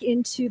welcome back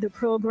into the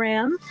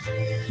program.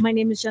 My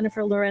name is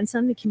Jennifer Lawrence.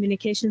 I'm the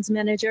Communications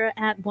Manager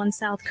at One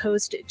South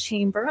Coast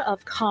Chamber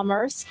of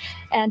Commerce.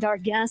 And our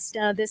guest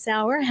this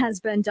hour has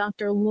been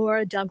Dr.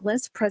 Laura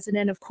Douglas,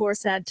 President, of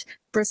course, at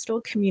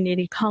Bristol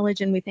Community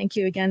College. And we thank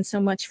you again so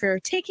much for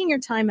taking your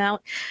time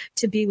out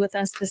to be with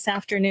us this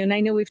afternoon. I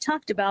know we've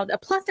talked about a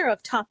plethora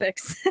of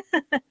topics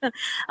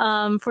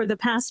for the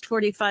past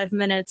 45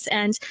 minutes.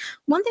 And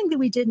one thing that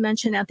we did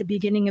mention at the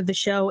beginning of the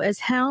show is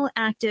how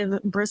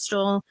active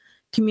Bristol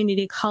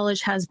Community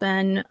College has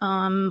been.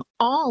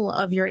 All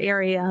of your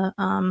area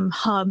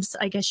hubs,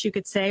 I guess you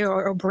could say,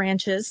 or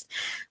branches,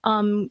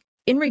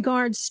 in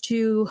regards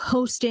to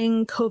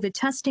hosting COVID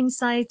testing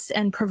sites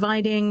and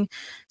providing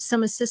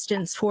some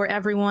assistance for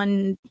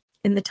everyone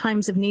in the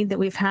times of need that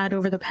we've had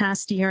over the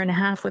past year and a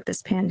half with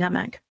this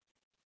pandemic.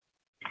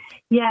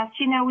 Yes,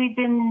 we've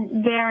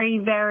been very,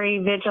 very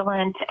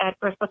vigilant at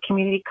Bristol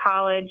Community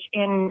College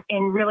in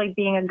really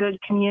being a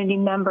good community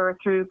member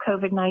through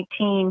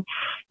COVID-19.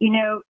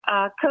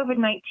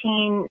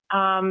 COVID-19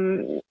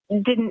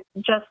 didn't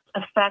just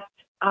affect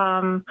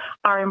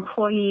our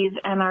employees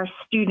and our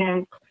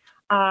students.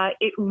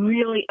 It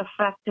really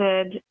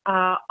affected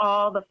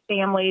all the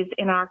families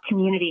in our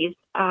communities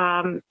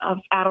of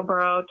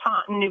Attleboro,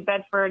 Taunton, New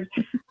Bedford,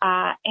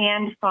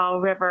 and Fall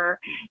River,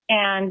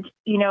 and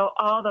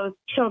all those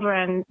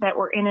children that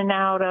were in and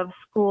out of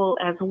school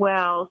as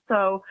well.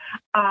 So,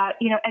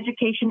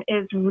 education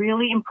is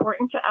really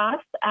important to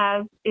us,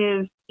 as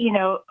is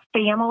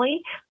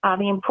family,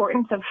 the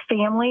importance of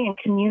family and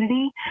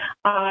community.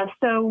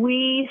 So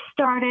we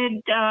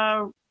started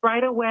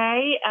right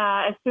away,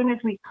 as soon as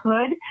we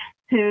could,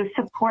 to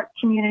support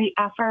community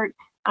efforts.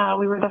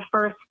 We were the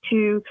first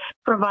to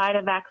provide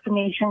a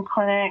vaccination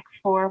clinic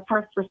for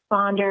first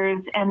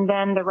responders and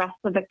then the rest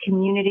of the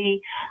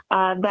community.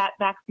 That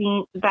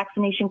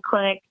vaccination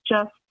clinic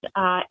just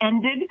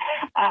ended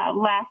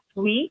last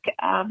week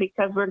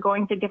because we're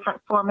going to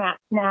different formats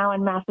now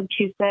in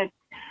Massachusetts.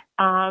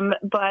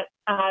 But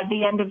at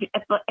the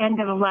end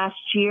of last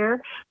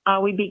year,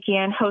 we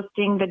began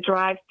hosting the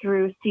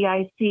drive-through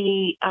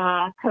CIC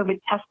COVID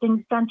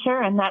testing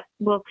center, and that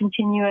will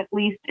continue at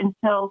least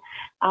until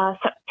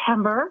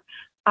September.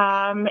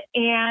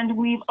 And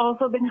we've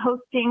also been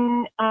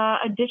hosting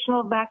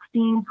additional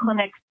vaccine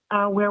clinics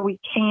where we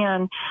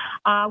can.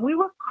 We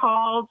were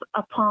called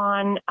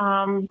upon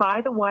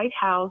by the White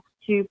House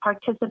to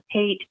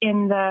participate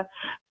in the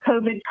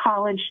COVID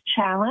College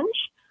Challenge.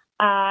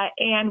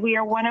 And we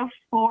are one of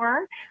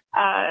 4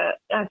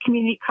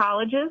 community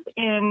colleges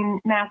in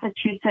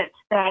Massachusetts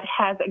that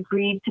has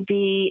agreed to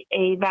be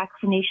a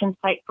vaccination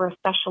site for a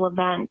special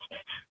event.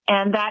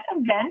 And that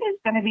event is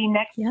going to be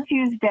next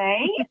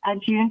Tuesday,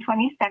 June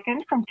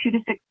 22nd, from 2 to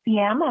 6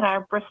 p.m. at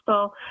our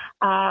Bristol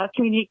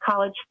Community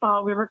College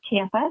Fall River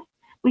campus.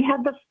 We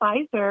have the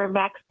Pfizer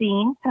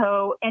vaccine,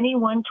 so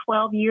anyone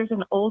 12 years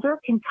and older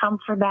can come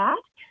for that.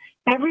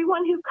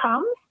 Everyone who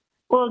comes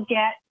will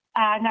get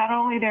not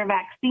only their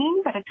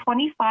vaccine, but a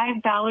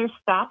 $25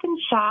 Stop and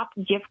Shop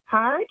gift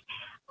card.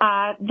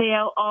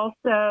 They'll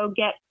also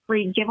get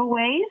free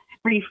giveaways,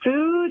 free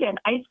food and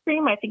ice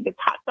cream. I think it's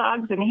hot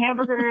dogs and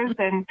hamburgers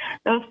and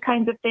those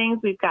kinds of things.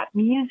 We've got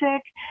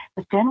music,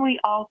 but then we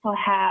also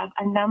have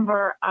a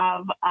number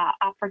of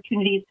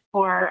opportunities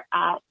for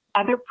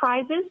other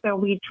prizes.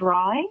 There'll be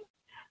drawing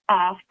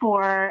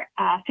for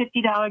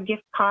 $50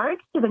 gift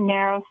cards to the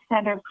Narrow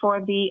Center for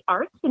the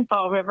Arts in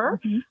Fall River,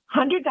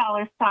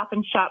 $100 Stop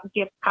and Shop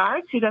gift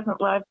cards. Who doesn't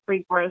love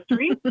free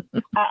groceries?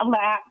 A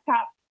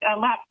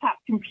laptop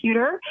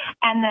computer,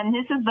 and then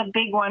this is the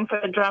big one for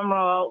the drum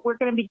roll. We're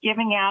going to be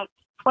giving out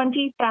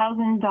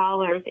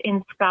 $20,000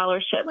 in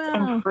scholarships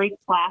and free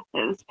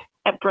classes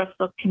at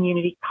Bristol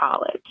Community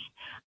College.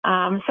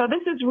 So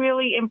this is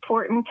really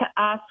important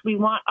to us. We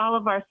want all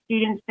of our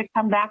students to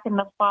come back in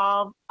the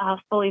fall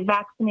fully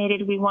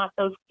vaccinated. We want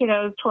those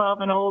kiddos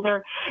 12 and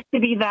older to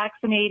be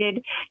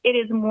vaccinated. It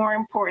is more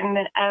important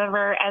than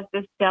ever as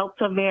this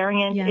Delta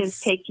variant is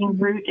taking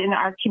root in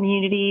our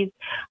communities.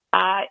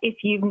 If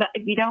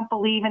you don't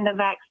believe in the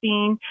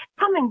vaccine,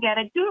 come and get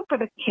it. Do it for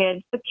the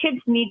kids. The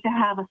kids need to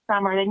have a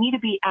summer. They need to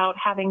be out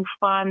having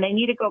fun. They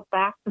need to go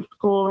back to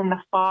school in the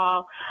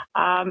fall.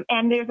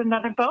 And there's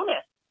another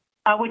bonus.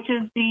 Which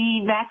is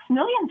the Vax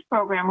Millions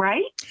program,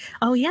 right?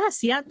 Oh,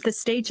 yes. Yep. The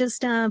state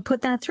just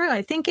put that through.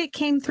 I think it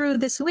came through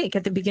this week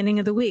at the beginning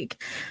of the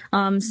week.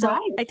 So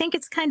I think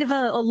it's kind of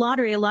a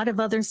lottery. A lot of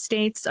other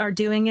states are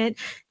doing it.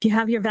 If you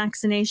have your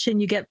vaccination,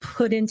 you get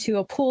put into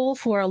a pool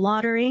for a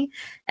lottery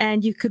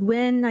and you could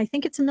win, I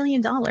think it's $1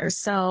 million.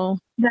 So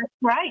that's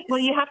right. Well,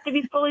 you have to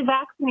be fully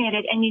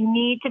vaccinated, and you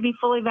need to be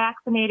fully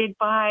vaccinated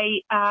by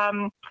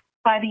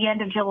the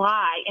end of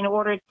July in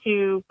order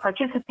to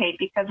participate,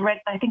 because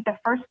I think the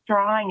first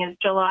drawing is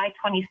July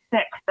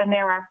 26th, and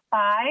there are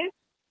 5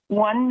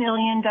 $1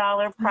 million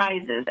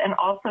prizes and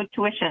also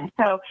tuition.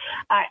 So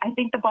I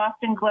think the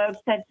Boston Globe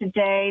said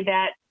today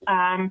that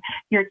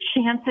your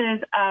chances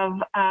of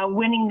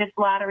winning this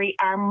lottery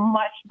are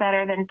much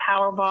better than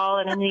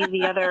Powerball and any of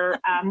the other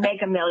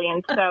Mega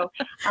Millions. So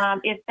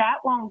if that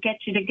won't get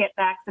you to get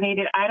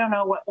vaccinated, I don't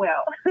know what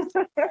will.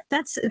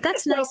 That's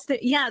nice.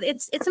 Yeah,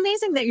 it's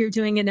amazing that you're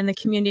doing it in the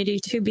community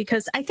too,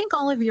 because I think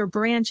all of your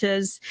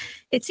branches,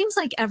 it seems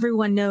like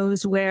everyone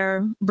knows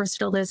where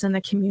Bristol is in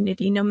the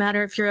community, no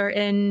matter if you're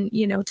in,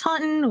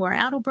 Taunton or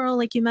Attleboro,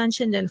 like you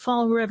mentioned, in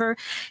Fall River.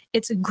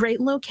 It's a great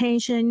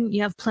location.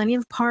 You have plenty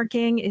of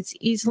parking. It's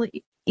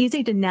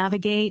easy to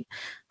navigate.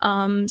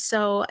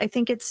 So I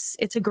think it's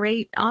a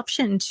great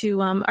option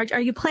to,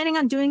 are you planning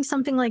on doing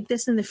something like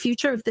this in the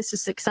future if this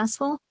is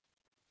successful?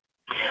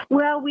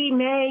 Well, we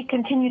may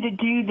continue to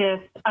do this.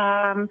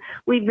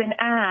 We've been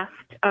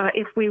asked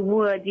if we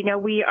would.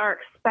 We are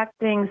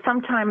expecting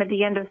sometime at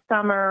the end of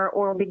summer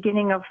or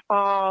beginning of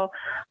fall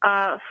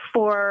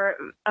for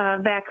a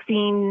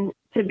vaccine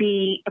to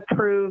be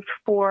approved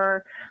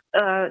for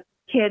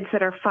kids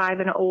that are 5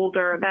 and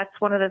older. That's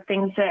one of the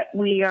things that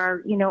we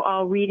are,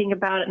 all reading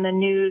about in the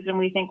news, and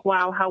we think,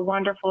 wow, how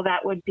wonderful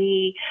that would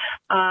be.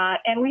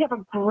 And we have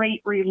a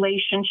great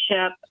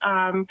relationship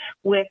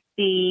with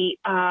the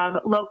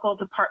local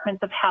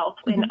departments of health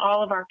in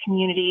all of our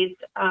communities.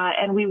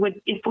 And we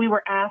would, if we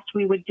were asked,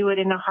 we would do it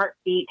in a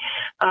heartbeat.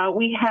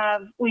 We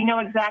know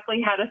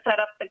exactly how to set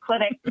up the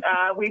clinic.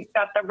 We've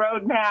got the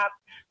roadmap.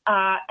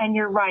 And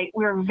you're right.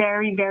 We're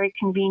very, very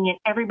convenient.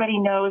 Everybody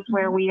knows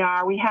where we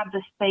are. We have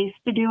the space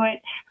to do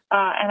it.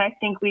 And I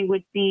think we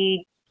would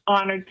be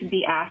honored to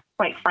be asked,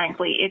 quite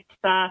frankly. It's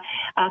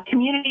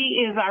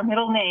community is our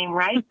middle name,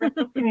 right?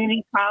 Bristol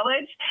Community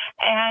College.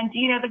 And,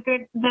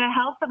 the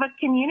health of a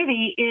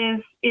community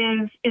is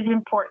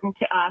important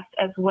to us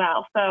as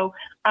well. So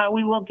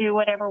we will do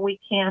whatever we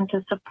can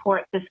to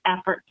support this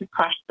effort to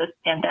crush this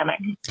pandemic.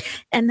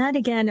 And that,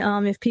 again,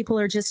 if people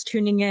are just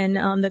tuning in,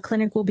 the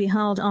clinic will be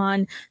held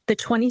on the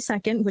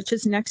 22nd, which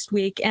is next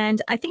week.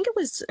 And I think it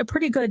was a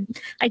pretty good,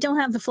 I don't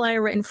have the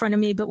flyer right in front of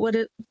me, but would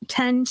it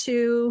tend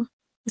to...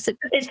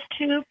 It's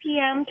 2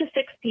 p.m. to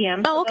 6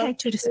 p.m. Oh, okay,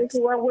 2 to 6.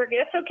 Who are working,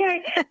 it's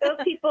okay. Those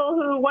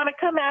people who want to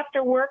come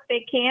after work,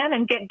 they can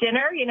and get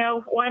dinner.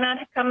 Why not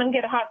come and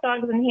get hot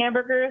dogs and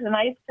hamburgers and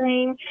ice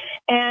cream?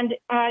 And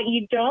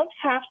you don't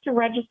have to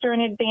register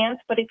in advance,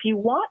 but if you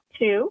want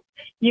to,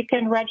 you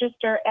can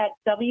register at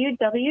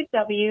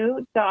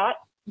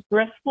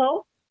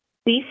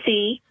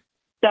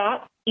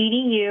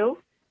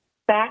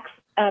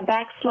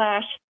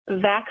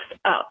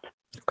www.bristolbc.edu/vaxup.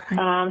 Okay.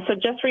 So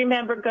just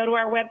remember, go to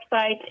our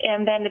website,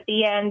 and then at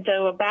the end,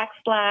 do a /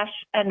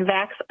 and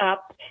vax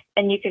up,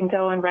 and you can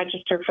go and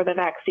register for the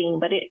vaccine.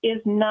 But it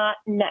is not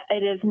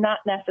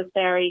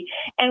necessary,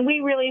 and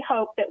we really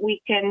hope that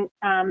we can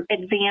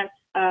advance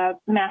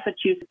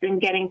Massachusetts in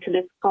getting to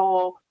this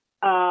goal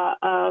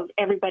of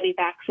everybody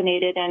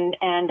vaccinated and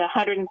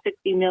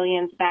 160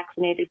 million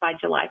vaccinated by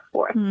July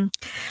 4th.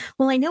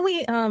 Well, I know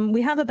we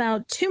have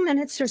about 2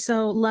 minutes or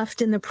so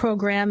left in the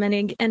program,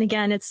 and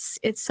again, it's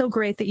so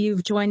great that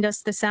you've joined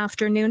us this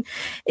afternoon.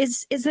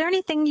 Is there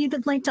anything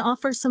you'd like to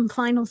offer some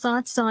final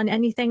thoughts on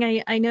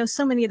anything? I know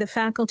so many of the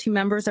faculty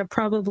members are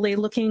probably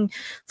looking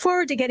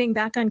forward to getting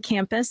back on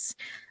campus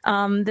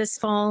this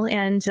fall,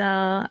 and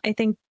I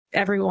think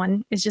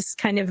everyone is just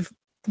kind of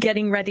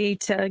getting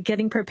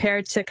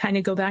prepared to kind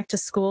of go back to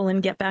school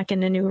and get back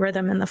in a new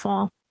rhythm in the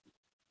fall.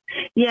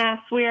 Yes,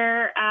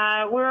 we're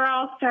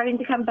all starting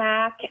to come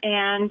back,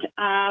 and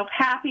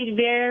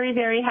very,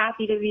 very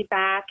happy to be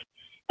back.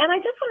 And I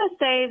just want to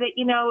say that,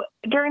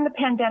 during the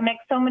pandemic,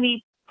 so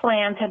many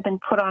plans have been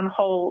put on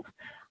hold.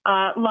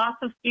 Lots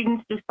of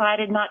students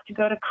decided not to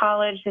go to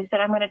college. They said,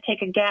 I'm going to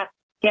take a gap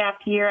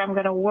year, I'm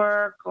going to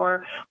work,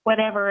 or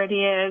whatever it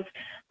is.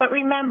 But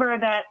remember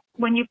that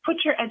when you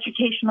put your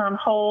education on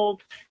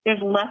hold,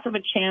 there's less of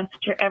a chance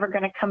that you're ever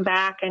going to come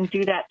back and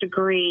do that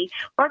degree.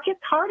 Or it gets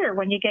harder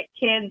when you get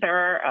kids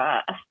or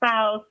a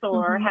spouse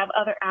or have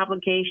other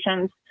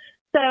obligations.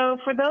 So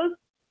for those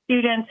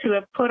students who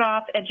have put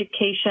off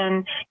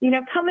education,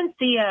 come and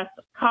see us,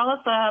 call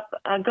us up,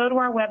 go to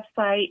our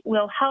website.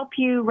 We'll help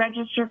you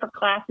register for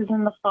classes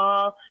in the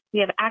fall. We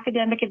have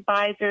academic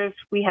advisors.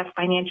 We have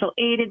financial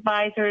aid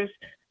advisors,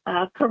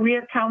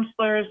 career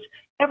counselors,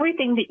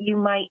 everything that you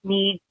might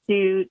need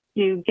to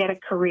get a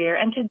career.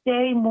 And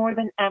today, more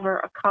than ever,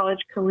 a college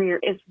career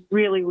is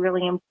really,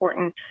 really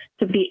important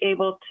to be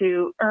able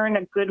to earn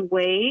a good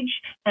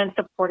wage and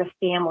support a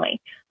family.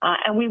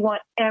 And we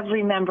want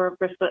every member of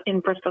Bristol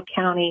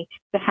County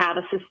to have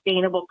a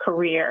sustainable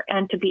career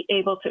and to be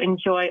able to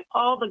enjoy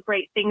all the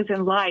great things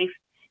in life,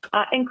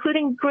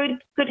 including good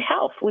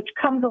health, which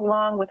comes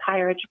along with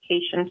higher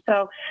education.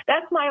 So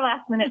that's my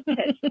last minute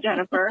pitch,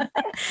 Jennifer.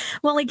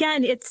 Well,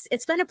 again,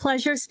 it's been a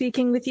pleasure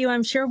speaking with you.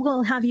 I'm sure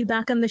we'll have you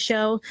back on the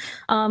show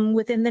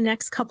within the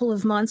next couple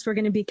of months. We're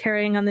going to be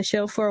carrying on the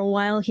show for a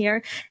while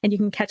here, and you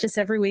can catch us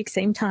every week,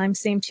 same time,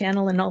 same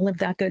channel, and all of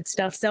that good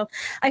stuff. So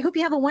I hope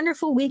you have a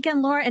wonderful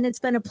weekend, Laura, and it's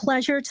been a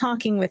pleasure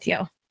talking with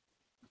you.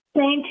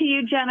 Same to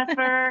you,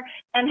 Jennifer,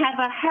 and have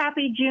a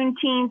happy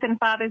Juneteenth and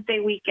Father's Day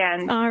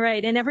weekend. All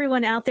right, and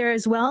everyone out there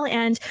as well.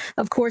 And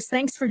of course,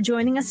 thanks for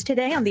joining us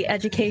today on the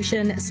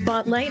Education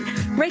Spotlight.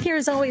 Right here,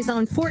 as always,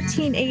 on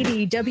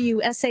 1480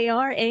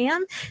 WSAR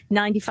AM,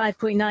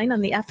 95.9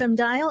 on the FM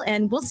dial.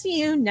 And we'll see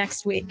you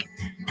next week.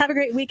 Have a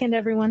great weekend,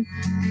 everyone.